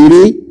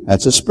 Greedy,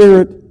 that's a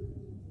spirit.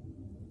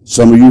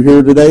 Some of you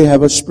here today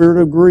have a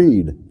spirit of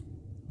greed.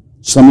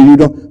 Some of you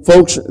don't.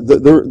 Folks,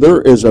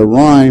 there is a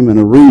rhyme and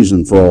a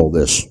reason for all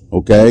this,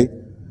 okay?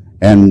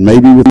 And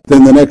maybe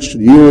within the next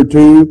year or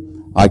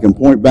two, I can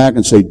point back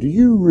and say, do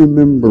you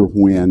remember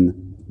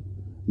when?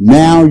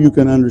 Now you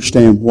can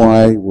understand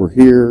why we're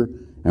here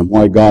and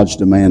why God's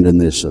demanding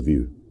this of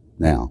you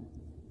now.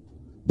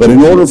 But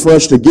in order for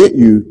us to get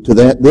you to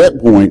that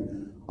point,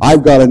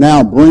 I've got to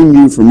now bring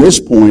you from this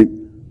point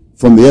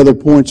from the other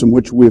points in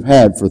which we've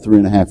had for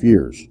 3.5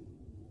 years.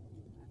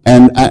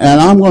 And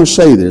I'm going to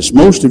say this.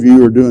 Most of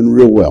you are doing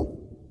real well.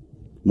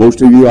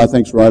 Most of you, I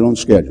think, is right on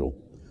schedule.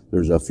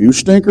 There's a few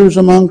stinkers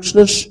amongst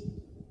us,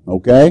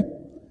 okay?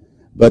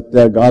 But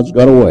God's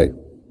got a way,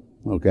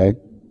 okay?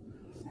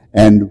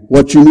 And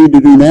what you need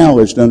to do now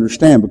is to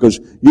understand, because,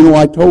 you know,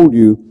 I told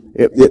you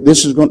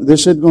this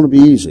isn't going to be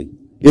easy.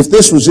 If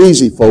this was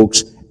easy,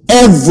 folks,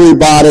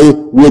 everybody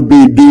would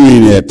be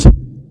doing it.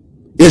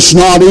 It's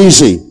not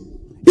easy.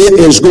 It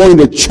is going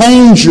to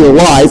change your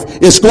life.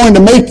 It's going to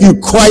make you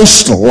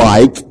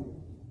Christ-like.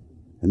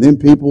 And then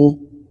people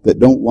that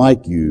don't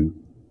like you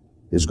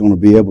is going to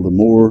be able to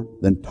more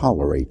than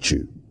tolerate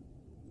you.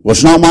 Well,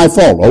 it's not my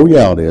fault. Oh,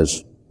 yeah, it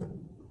is.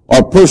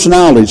 Our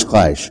personalities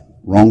clash.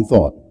 Wrong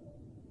thought.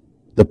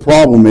 The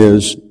problem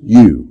is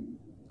you.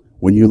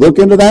 When you look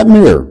into that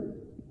mirror,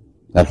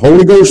 that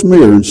Holy Ghost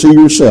mirror, and see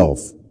yourself,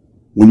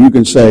 when you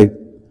can say,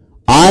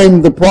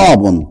 I'm the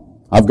problem,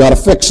 I've got to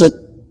fix it,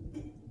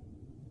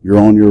 you're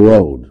on your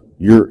road.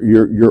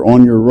 You're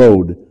on your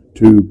road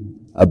to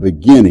a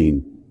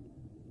beginning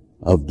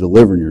of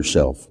delivering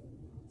yourself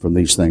from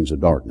these things of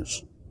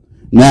darkness.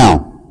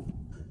 Now,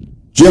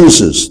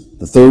 Genesis,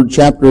 the 3rd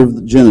chapter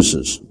of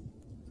Genesis.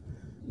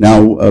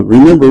 Now,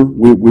 remember,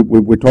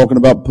 we're talking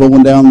about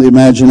pulling down the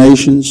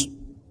imaginations,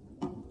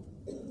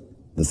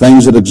 the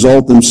things that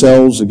exalt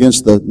themselves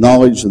against the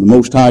knowledge of the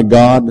Most High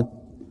God,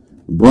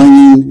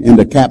 bringing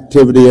into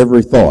captivity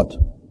every thought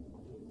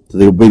to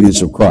the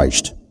obedience of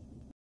Christ.